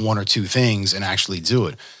pick like 1 or 2 things and actually do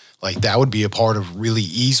it. Like that would be a part of really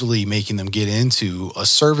easily making them get into a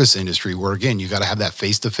service industry where, again, you got to have that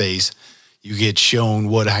face-to-face. You get shown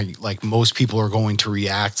like most people are going to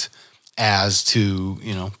react as to,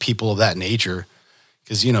 people of that nature.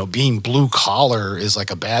 Because, being blue collar is like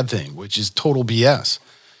a bad thing, which is total BS.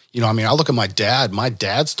 I mean, I look at my dad. My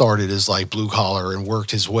dad started as like blue collar and worked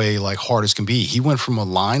his way like hard as can be. He went from a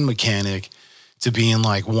line mechanic to being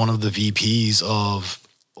like one of the VPs of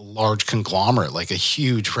a large conglomerate, like a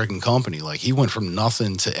huge freaking company. Like he went from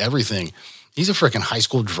nothing to everything. He's a freaking high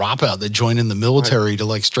school dropout that joined in the military to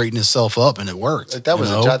like straighten himself up, and it worked. That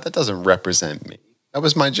was a job. That doesn't represent me. That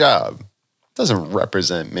was my job. It doesn't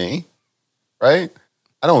represent me, right?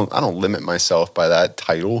 I don't limit myself by that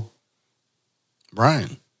title. Right.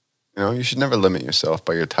 You should never limit yourself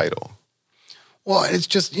by your title. Well, it's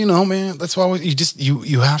just, man, that's why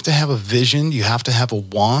you have to have a vision, you have to have a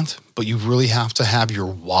want, but you really have to have your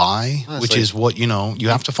why, Honestly, which is what, you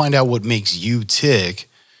have to find out what makes you tick,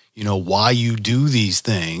 why you do these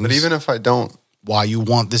things. But even if I don't, why you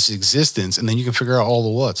want this existence, and then you can figure out all the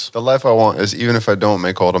what's. the life I want is, even if I don't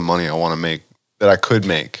make all the money I want to make, that I could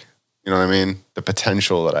make, you know what I mean? The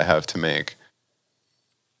potential that I have to make.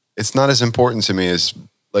 It's not as important to me as,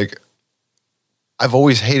 like, I've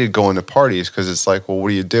always hated going to parties because it's like, well, what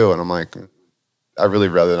do you do? And I'm like, I'd really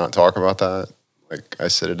rather not talk about that. Like, I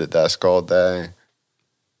sit at a desk all day.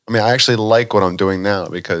 I mean, I actually like what I'm doing now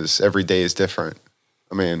because every day is different.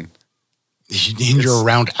 I mean, you're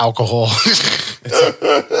around alcohol.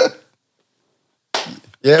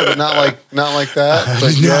 Yeah, but not like that.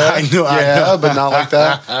 But I know. but not like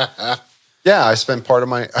that. Yeah, I spent part of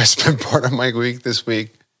my week this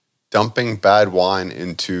week dumping bad wine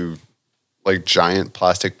into like giant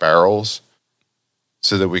plastic barrels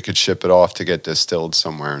so that we could ship it off to get distilled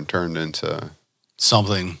somewhere and turned into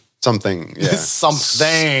something. Yeah.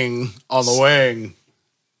 Something on the wing.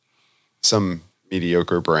 Some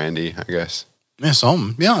mediocre brandy, I guess. Yeah,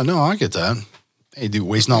 something. Yeah, no, I get that. Hey, dude,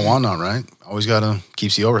 waste not, want not, right? Always got to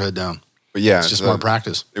keep the overhead down. But yeah, it's just smart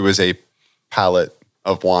practice. It was a pallet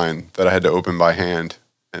of wine that I had to open by hand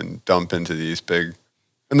and dump into these big.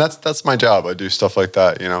 And that's my job. I do stuff like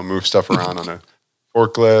that, move stuff around on a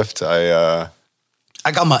forklift.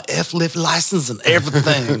 I got my F-lift license and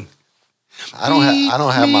everything. I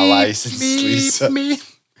don't have my license, Lisa.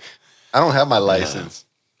 I don't have my license.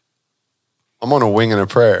 I'm on a wing and a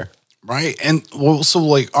prayer. Right. And well, so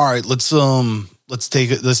like, all right, let's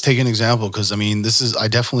take an example. Cause I mean, I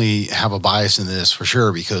definitely have a bias in this for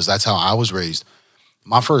sure, because that's how I was raised.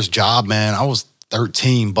 My first job, man, I was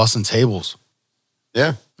 13 bussing tables.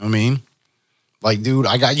 Yeah. I mean, like, dude,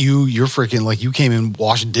 I got you're freaking like, you came and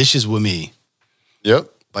washed dishes with me. Yep.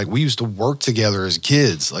 Like we used to work together as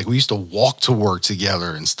kids. Like we used to walk to work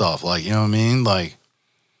together and stuff. Like, you know what I mean? Like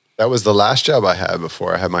that was the last job I had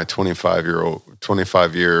before I had my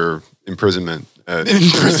 25-year imprisonment.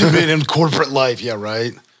 Imprisonment in corporate life. Yeah.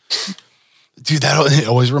 Right. Dude, it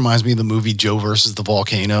always reminds me of the movie Joe versus the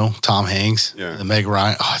Volcano, Tom Hanks, yeah. and Meg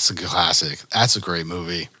Ryan. Oh, it's a classic. That's a great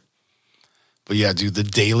movie. But yeah, dude, the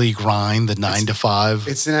daily grind, the 9 to 5.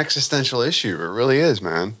 It's an existential issue. It really is,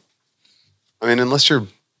 man. I mean, unless you're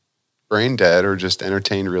brain dead or just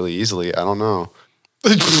entertained really easily, I don't know.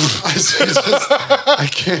 I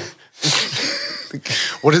can't.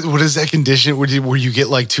 What is that condition where you get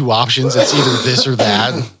like two options? It's either this or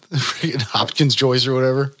that. Hopkins choice or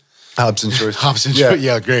whatever. Hobson's choice. Hobson's choice.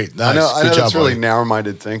 Yeah, great. Nice. I know Good job, that's really buddy.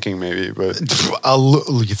 narrow-minded thinking, maybe, but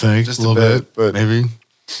You think just a little bit, but maybe.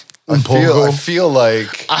 I feel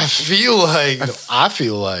like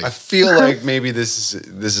maybe this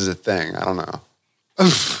is a thing. I don't know.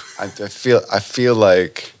 I feel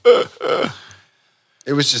like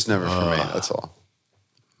it was just never for me. That's all.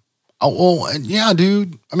 Oh, well, yeah,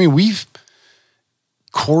 dude. I mean,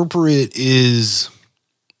 corporate is,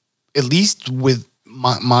 at least with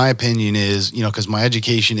my opinion is, because my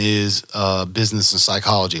education is business and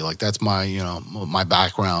psychology. Like that's my, my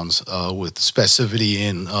backgrounds with specificity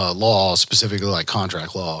in law, specifically like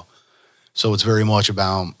contract law. So it's very much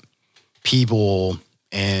about people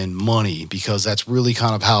and money, because that's really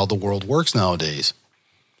kind of how the world works nowadays.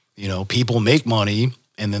 People make money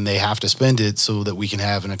and then they have to spend it so that we can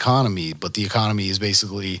have an economy. But the economy is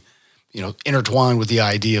basically, intertwined with the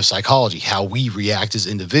idea of psychology, how we react as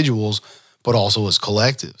individuals, but also as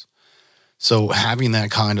collectives. So having that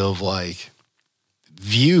kind of like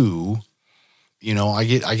view, I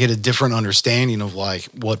get a different understanding of like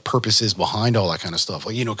what purpose is behind all that kind of stuff.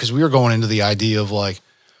 Like, because we were going into the idea of like,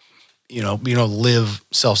 live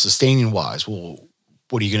self-sustaining wise. Well,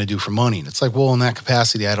 what are you going to do for money? And it's like, well, in that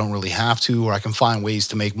capacity, I don't really have to, or I can find ways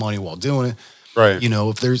to make money while doing it. Right.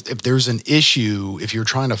 If there's an issue, if you're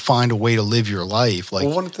trying to find a way to live your life, like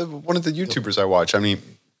one of the YouTubers I watch, I mean,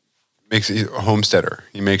 makes a homesteader.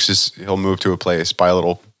 He'll move to a place, buy a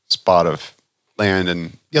little spot of land,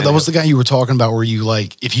 and that was the guy you were talking about, where you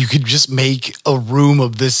like, if you could just make a room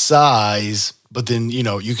of this size, but then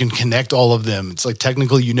you can connect all of them. It's like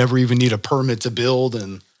technically you never even need a permit to build.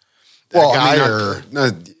 And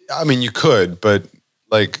you could, but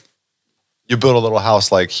like you build a little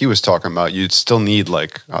house like he was talking about, you'd still need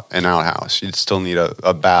like an outhouse. You'd still need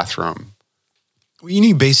a bathroom. Well, you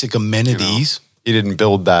need basic amenities. He didn't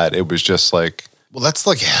build that. It was just like, well, that's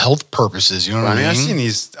like health purposes. You know what I mean?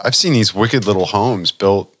 I've seen these wicked little homes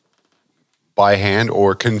built by hand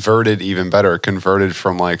or converted, even better, converted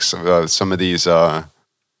from like some of these the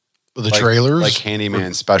trailers, like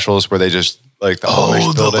handyman specials, where they just like the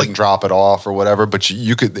owners build it and drop it off or whatever. But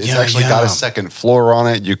you could, it's actually got a second floor on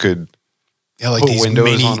it. You could like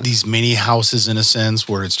put these mini houses in a sense,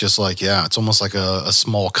 where it's just like it's almost like a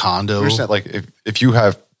small condo. Like if you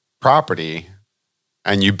have property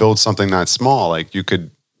and you build something that small, like you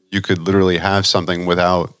could literally have something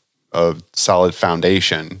without a solid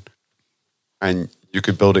foundation, and you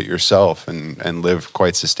could build it yourself and live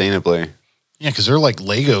quite sustainably. Yeah, because they're like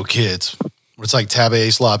Lego kits, where it's like tab A,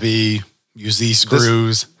 slot B, use these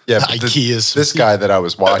screws. IKEA's. This guy that I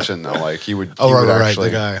was watching though, like he would. Right, the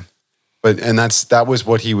guy. But that was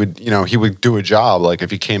what he would, he would do a job. Like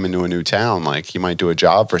if he came into a new town, like he might do a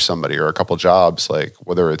job for somebody or a couple jobs, like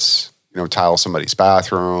whether it's, tile somebody's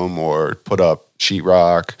bathroom or put up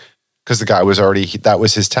sheetrock, because the guy was that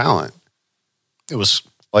was his talent. It was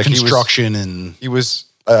like construction, he was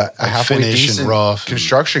a halfway finish decent and rough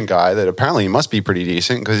construction guy that apparently must be pretty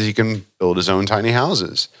decent because he can build his own tiny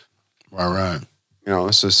houses. Right.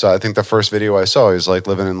 So I think the first video I saw, he was like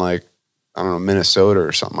living in like, I don't know, Minnesota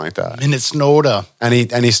or something like that. Minnesota. And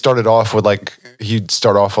he started off with he'd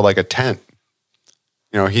start off with like a tent.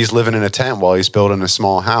 He's living in a tent while he's building a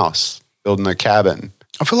small house, building a cabin.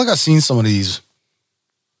 I feel like I've seen some of these.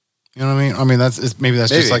 You know what I mean? I mean, maybe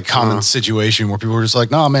that's just like common situation where people are just like,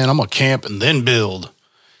 nah, man, I'm going to camp and then build.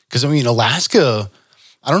 Because I mean, Alaska,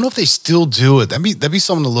 I don't know if they still do it. That'd be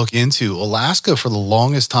something to look into. Alaska, for the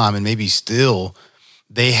longest time, and maybe still,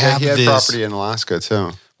 they have he had this property in Alaska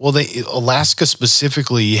too. Well, Alaska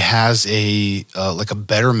specifically has a like a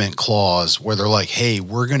betterment clause where they're like, hey,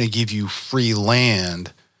 we're going to give you free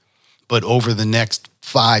land, but over the next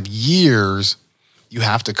 5 years, you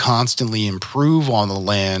have to constantly improve on the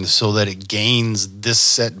land so that it gains this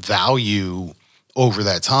set value over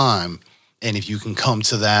that time. And if you can come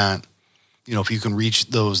to that, if you can reach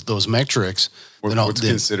those metrics, what's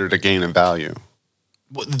considered a gain in value?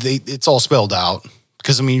 It's all spelled out.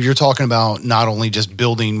 Because, I mean, you're talking about not only just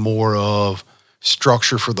building more of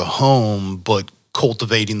structure for the home, but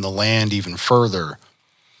cultivating the land even further.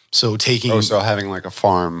 So having like a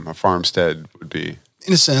farmstead would be.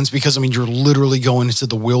 In a sense, because, I mean, you're literally going into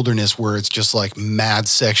the wilderness where it's just like mad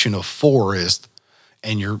section of forest,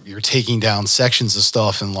 and you're taking down sections of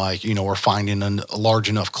stuff and like, or finding a large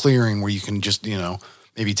enough clearing where you can just,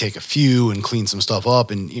 maybe take a few and clean some stuff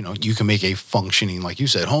up, and you can make a functioning, like you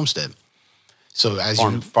said, homestead. So as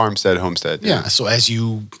farmstead, homestead. Yeah. So as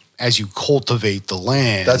you cultivate the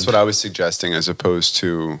land, that's what I was suggesting, as opposed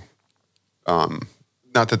to,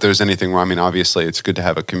 not that there's anything wrong. I mean, obviously, it's good to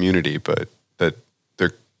have a community, but that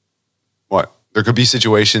there could be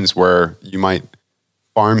situations where you might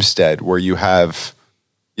farmstead where you have,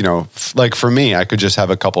 like for me, I could just have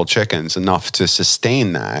a couple chickens, enough to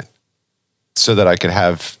sustain that, so that I could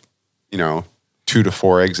have, 2 to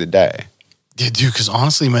 4 eggs a day. Yeah, dude, because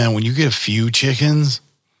honestly, man, when you get a few chickens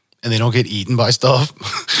and they don't get eaten by stuff,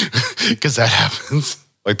 because that happens.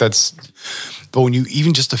 Like that's. But when you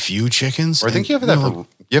even just a few chickens, or I think you have to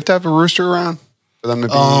have a rooster around for them to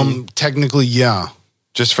be. Technically, yeah.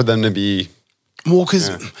 Just for them to be. Well,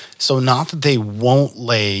 so not that they won't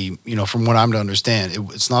lay, from what I'm to understand,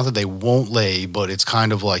 it's not that they won't lay, but it's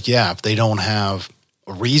kind of like, yeah, if they don't have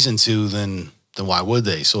a reason to, then why would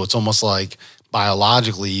they? So it's almost like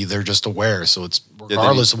biologically they're just aware. So it's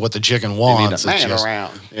regardless of what the chicken wants. They need a man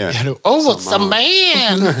around. Yeah. Oh, it's a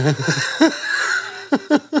man.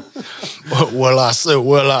 Well, I say.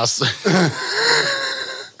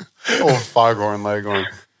 Oh, foghorn leghorn.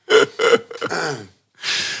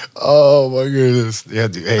 Oh my goodness. Yeah,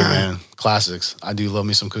 dude. Hey man, classics. I do love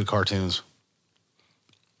me some good cartoons.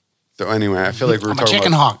 So anyway, I feel like we were I'm talking a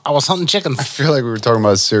chicken hawk. I was hunting chickens. I feel like we were talking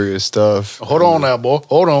about serious stuff. Hold on now, boy.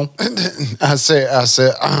 Hold on. I say. I'll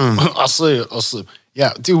see.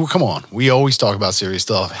 Yeah, dude, come on. We always talk about serious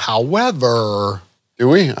stuff. However, do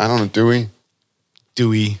we? I don't know. Do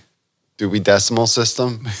we? Dewey Decimal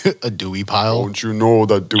System? A Dewey pile? Don't you know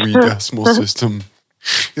the Dewey Decimal System?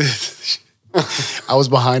 I was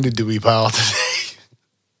behind a Dewey pile today.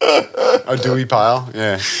 A Dewey pile?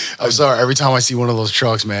 Yeah. I'm sorry. Every time I see one of those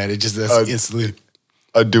trucks, man, that's instantly.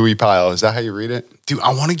 A Dewey pile. Is that how you read it? Dude,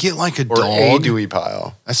 I want to get like a or dog. A Dewey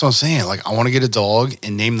pile. That's what I'm saying. Like, I want to get a dog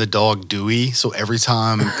and name the dog Dewey. So every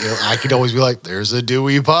time I could always be like, there's a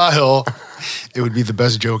Dewey pile. It would be the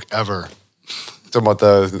best joke ever. Talking about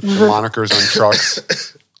the monikers on trucks.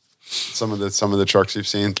 Some of the trucks you've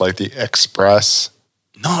seen, like the Express.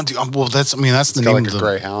 No, dude. Well, that's the name like of a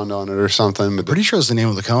Greyhound on it or something. But pretty sure it's the name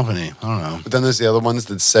of the company. I don't know. But then there's the other ones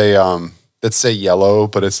that say yellow,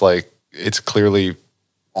 but it's clearly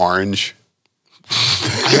orange.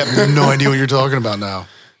 I have no idea what you're talking about now.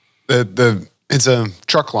 It's a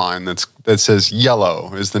truck line that says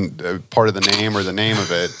yellow is the part of the name or the name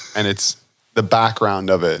of it, and it's the background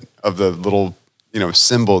of it, of the little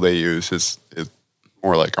symbol they use is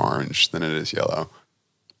more like orange than it is yellow.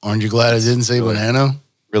 Aren't you glad I didn't say banana?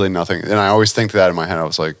 Really nothing. And I always think that in my head. I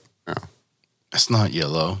was like, no. It's not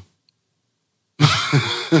yellow.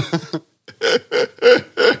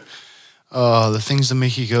 The things that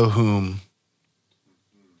make you go, whom?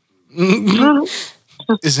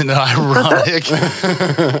 Isn't it ironic?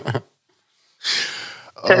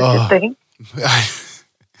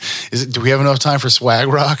 Do we have enough time for swag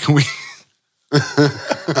rock? Can we?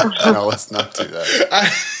 No, let's not do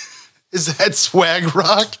that. Is that swag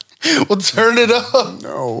rock? We'll turn it up.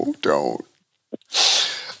 No, don't.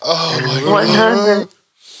 Oh my God. 100.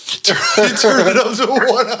 Turn it up to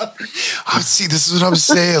 100. See, this is what I'm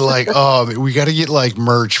saying. Like, we got to get like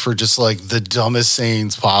merch for just like the dumbest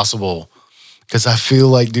sayings possible. Because I feel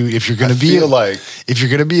like, dude, if you're gonna be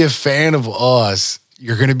a fan of us,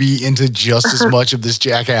 you're gonna be into just as much of this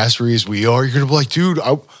jackassery as we are. You're gonna be like, dude,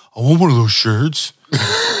 I want one of those shirts.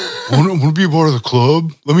 I want to be a part of the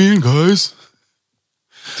club. Let me in, guys.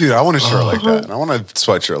 Dude, I want a shirt like that. And I want a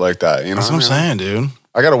sweatshirt like that. That's what I'm saying, dude.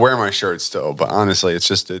 I got to wear my shirt still, but honestly, it's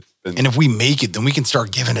been... And if we make it, then we can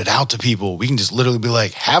start giving it out to people. We can just literally be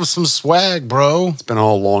like, have some swag, bro. It's been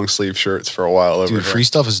all long sleeve shirts for a while. Dude, free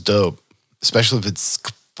stuff is dope, especially if it's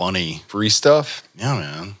funny. Free stuff? Yeah,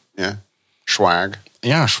 man. Yeah. Swag.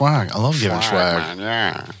 Yeah, swag. I love giving swag. Man,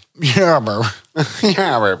 yeah. Yeah, bro.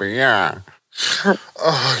 Yeah, baby, yeah. I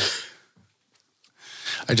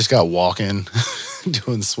just got walking,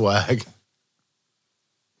 doing swag.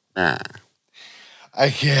 Yeah. I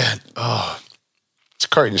can't. Oh. It's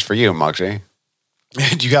curtains for you, Moxie.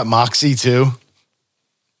 You got Moxie too?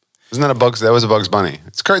 Isn't that that was a Bugs Bunny.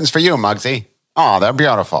 It's curtains for you, Moxie. Oh, they're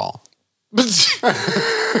beautiful.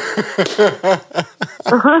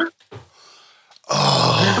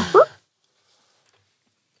 Oh.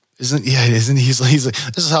 Isn't he's like,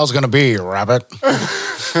 this is how it's gonna be, rabbit.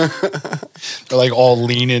 They're like all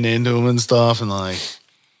leaning into him and stuff, and like,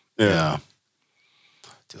 yeah.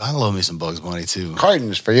 Dude, I love me some Bugs Bunny too.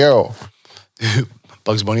 Curtains for you.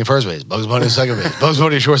 Bugs Bunny at first base, Bugs Bunny at second base, Bugs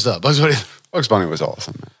Bunny at shortstop, Bugs Bunny was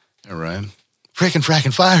awesome, man. All right. frickin'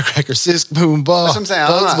 frackin' firecracker, sisk, boom, ball. That's what I'm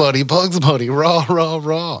saying. Bugs Buddy,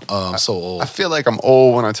 raw. I'm so old. I feel like I'm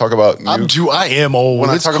old when I talk about I am old. When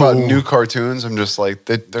It's I talk cool. about new cartoons, I'm just like,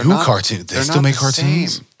 they're New not cartoons? They they're still not make the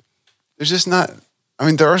cartoons? same. There's just not. I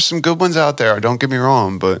mean, there are some good ones out there. Don't get me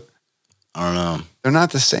wrong, but I don't know. they're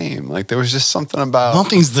not the same. Like there was just something about.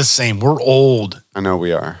 Nothing's the same. We're old. I know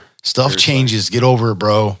we are. Stuff Seriously. changes. Get over it,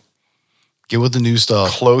 bro. Get with the new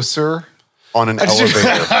stuff. Closer on an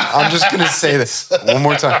elevator. I'm just gonna say this one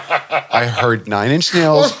more time. I heard Nine Inch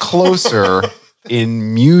Nails Closer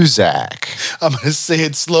in music. I'm gonna say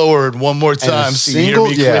it slower one more And time. a So you hear single,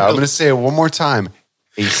 me yeah, I'm clearly. gonna say it one more time.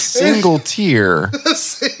 A single tear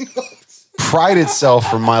pried itself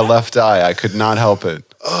from my left eye. I could not help it.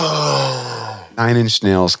 Oh. 9 Inch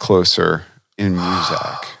Nails Closer in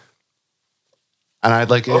music. And I'd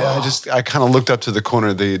like, I kind of looked up to the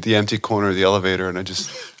corner, the empty corner of the elevator, and I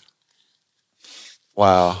just,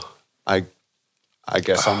 wow, I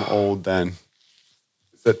guess I'm old then.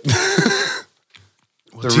 The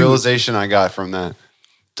Dude, realization I got from that.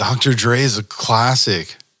 Dr. Dre is a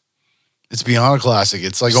classic. It's beyond a classic.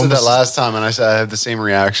 It's like I said almost that last time, and I said I have the same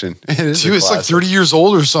reaction. It is Dude, a it's like classic. 30 years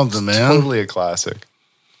old or something, man. Totally a classic.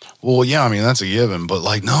 Well, yeah, I mean, that's a given, but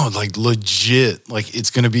like, no, like legit, like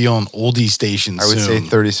it's going to be on oldie stations I would soon. say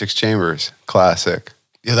 36 Chambers, classic.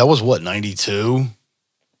 Yeah, that was what, 92?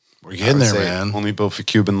 We're I getting would there, say man. Only built for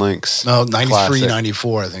Cuban links. No, 93, Classic.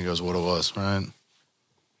 94, I think was what it was, right?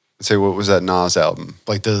 I'd say, what was that Nas album?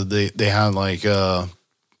 Like they had like, where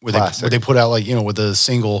Classic. they put out like, with the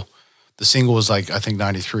single was like, I think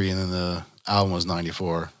 93 and then the album was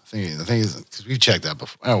 94. I think because we've checked that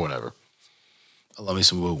before. Oh, whatever. I love me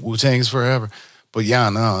some Wu-Tang's forever. But yeah,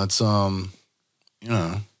 no, it's,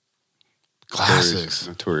 classics.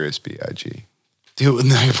 Notorious B.I.G. Dude,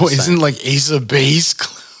 isn't like Ace of Base?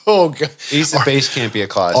 Oh, God. Ace of Base can't be a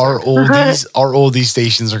classic. Our oldies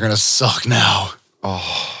stations are going to suck now.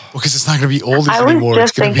 Oh. Because it's not going to be oldies I was anymore.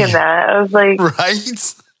 just It's gonna thinking be, that. I was like,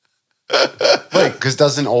 right? Wait, because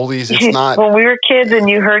doesn't oldies, it's not. when we were kids and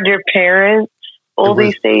you heard your parents'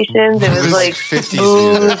 oldie stations, it was like 50s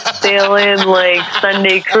smooth music. sailing, like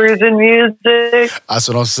Sunday cruising music. That's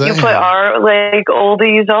what I'm saying. You put our like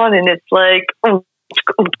oldies on, and it's like,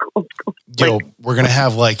 Yo, we're going to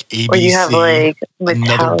have like ABC, or you have like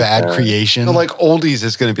another bad Metallica. creation. No, like oldies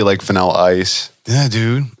is going to be like Vanilla Ice. Yeah,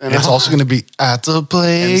 dude. And it's also going to be at the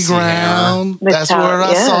playground. Hammer. That's where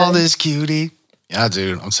I Yeah. saw this cutie. Yeah,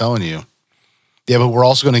 dude. I'm telling you. Yeah, but we're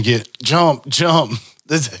also going to get jump. No,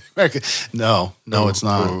 it's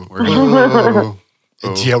not. We're gonna,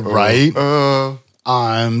 yeah, right?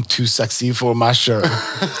 I'm too sexy for my shirt.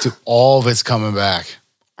 Dude, all of it's coming back.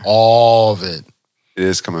 All of it. It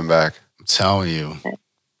is coming back. I'm telling you.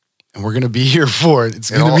 And we're going to be here for it. It's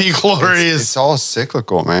going to be glorious. It's all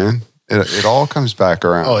cyclical, man. It all comes back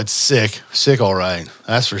around. Oh, it's sick. Sick, all right.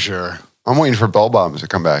 That's for sure. I'm waiting for bell bottoms to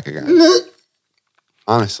come back again.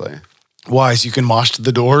 Honestly. Why? So you can mosh to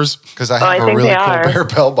the doors? Because I I have a think really they cool are. pair of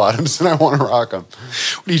bell bottoms and I want to rock them.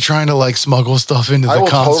 What are you trying to like smuggle stuff into I the will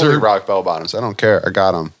concert? totally rock bell bottoms. I don't care. I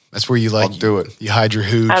got them. That's where you like I'll do it. You hide your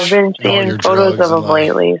hooch. I've been and all seeing your photos drugs of and, them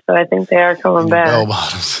lately, so I think they are coming and your back. bell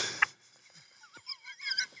bottoms.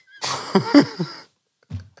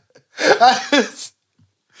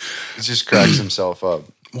 He just cracks himself up.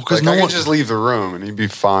 Well, because Like, no I one. could just leave the room and he'd be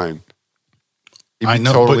fine. He'd be I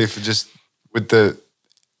know, totally but- for just with the.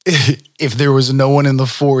 If there was no one in the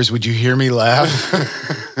forest, would you hear me laugh?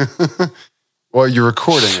 Well, you're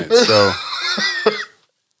recording it, so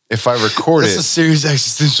if I record That's a it, serious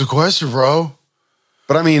existential question, bro.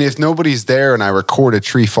 but I mean, if nobody's there and I record a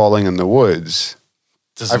tree falling in the woods,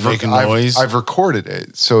 Does it make a noise? I've recorded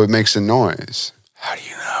it, so it makes a noise. How do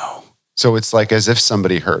you know? So it's like as if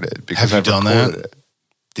somebody heard it because Have you I've done recorded that? it.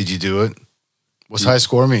 Did you do it? What's high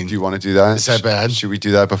score mean? Do you want to do that? Is that bad? Should we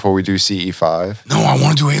do that before we do CE5? No, I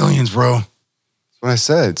want to do aliens, bro. That's what I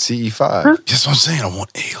said. CE5. That's what I'm saying. I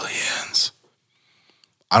want aliens.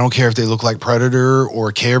 I don't care if they look like Predator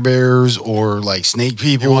or Care Bears or like snake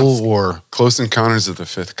people want- or Close Encounters of the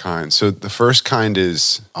Fifth Kind. So the first kind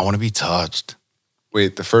is I want to be touched.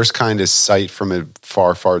 wait. The first kind is sight from a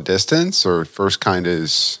far, far distance, or first kind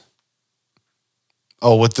is.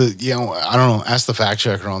 Oh, what the, I don't know. Ask the fact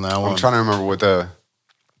checker on that one. I'm trying to remember what the.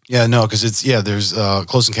 Yeah, no, because there's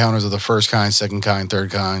Close Encounters of the first kind, second kind, third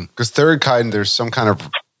kind. Because third kind, there's some kind of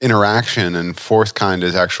interaction, and fourth kind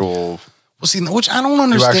is actual. Well, see, which I don't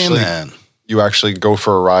understand actually- that. You actually go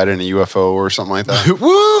for a ride in a UFO or something like that.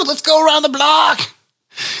 Woo, let's go around the block.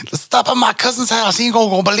 Let's stop at my cousin's house. He ain't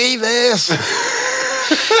gonna believe this.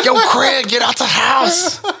 Yo, Craig, get out the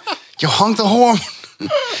house. Yo, honk the horn.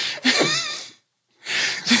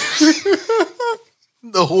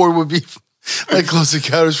 The horde would be like Close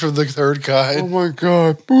Encounters from the Third Kind. Oh my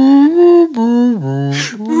God. Boom, boom.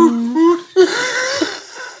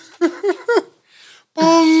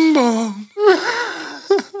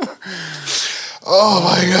 Oh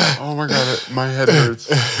my God. Oh my God. My head hurts.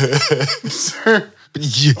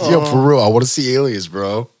 Yeah, for real. I want to see aliens,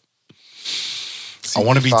 bro. I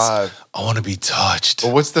want to be. CP5. I want to be touched.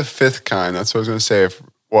 Well, what's the fifth kind? That's what I was going to say.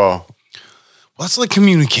 Well, That's like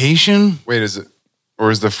communication. wait, is it? Or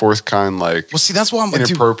is the fourth kind like Well, see, that's why I'm like,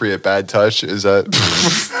 inappropriate bad touch? Is that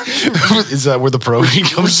is that where the probing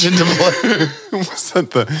comes into play? was that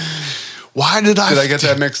the? Why did Did I get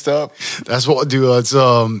that mixed up? That's what, dude. It's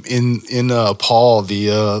in Paul, the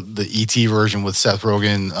ET version with Seth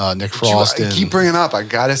Rogen, Nick Frost, I and keep bringing up. I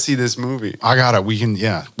gotta see this movie. I got it. We can,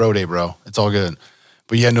 yeah, bro day, bro. It's all good.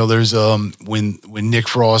 But yeah, no, there's when Nick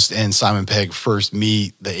Frost and Simon Pegg first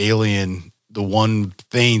meet, the alien, the one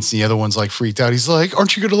faints, and the other one's like freaked out. He's like,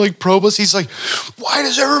 "Aren't you gonna like probe us?" He's like, "Why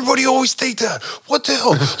does everybody always think that? What the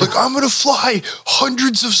hell? Like, I'm gonna fly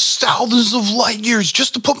hundreds of thousands of light years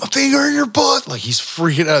just to put my finger in your butt." Like, he's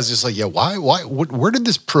freaking out. It's just like, yeah, why? Where did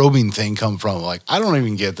this probing thing come from? Like, I don't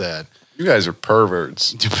even get that. You guys are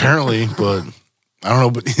perverts. Apparently, but I don't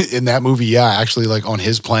know. But in that movie, yeah, actually, like on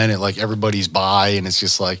his planet, like everybody's bi, and it's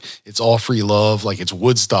just like it's all free love. Like it's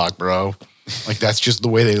Woodstock, bro. Like that's just the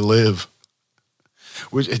way they live.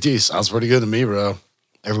 Which, dude, sounds pretty good to me, bro.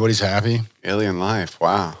 Everybody's happy. Alien life.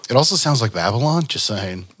 Wow. It also sounds like Babylon. Just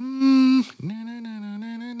saying.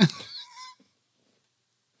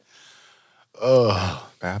 Oh,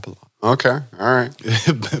 Babylon. Okay. All right.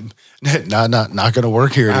 not gonna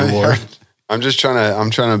work here anymore. I'm trying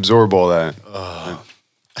to absorb all that. I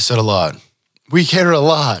said a lot. We care a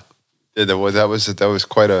lot. Yeah, that was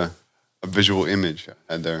quite a visual image I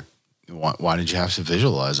had there. Why did you have to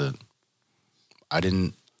visualize it?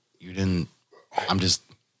 You didn't. I'm just,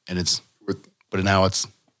 and it's, but now it's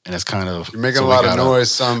kind of. You're making a lot of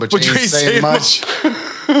noise, son, but you ain't saying much.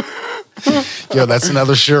 Yo, that's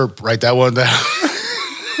another shirt. Write that one down.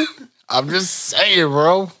 I'm just saying,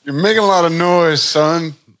 bro. You're making a lot of noise,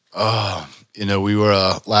 son. You know, we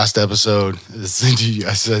were last episode. I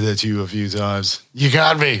said that to you a few times. You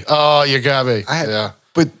got me. Oh, you got me. Yeah.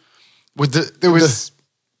 But there was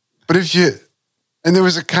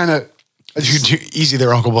a kind of easy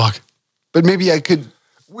there, Uncle Buck. But maybe I could.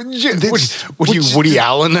 What are you, Woody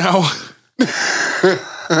Allen now?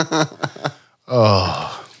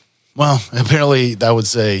 Oh, well, apparently that would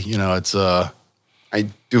say, you know, it's I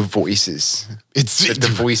do voices. It's that the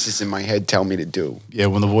voices in my head tell me to do. Yeah,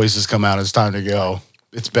 when the voices come out, it's time to go.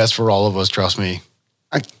 It's best for all of us, trust me.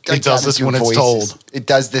 It does this when it's told. It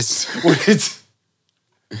does this when it's.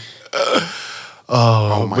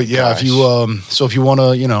 Oh my! But yeah, gosh. if you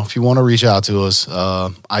want to reach out to us,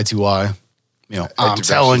 ITY, I'm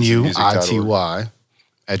telling you, ITY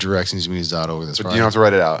at directionsmusic.org. That's right. You don't have to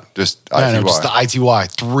write it out. Just ITY. No, just the ITY.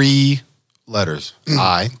 3 letters.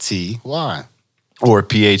 ITY. Or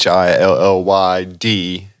PHILLYD.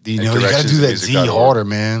 You know, you gotta do that Z harder,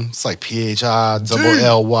 man. It's like PHILLYD.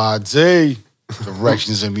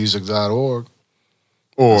 Directionsandmusic.org.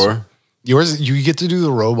 Or you get to do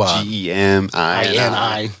the robot. GEMINI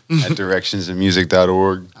at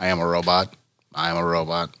directionsandmusic.org. I am a robot.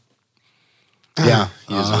 Yeah,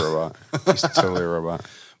 he is a robot. He's totally a robot.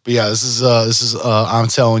 But yeah, this is I'm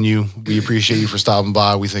telling you, we appreciate you for stopping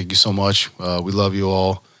by. We thank you so much. We love you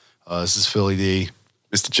all. This is Philly D.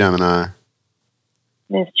 Mr. Gemini.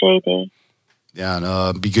 Miss JD. Yeah,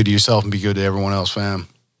 and be good to yourself and be good to everyone else, fam.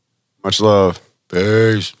 Much love.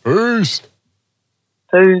 Peace. Peace.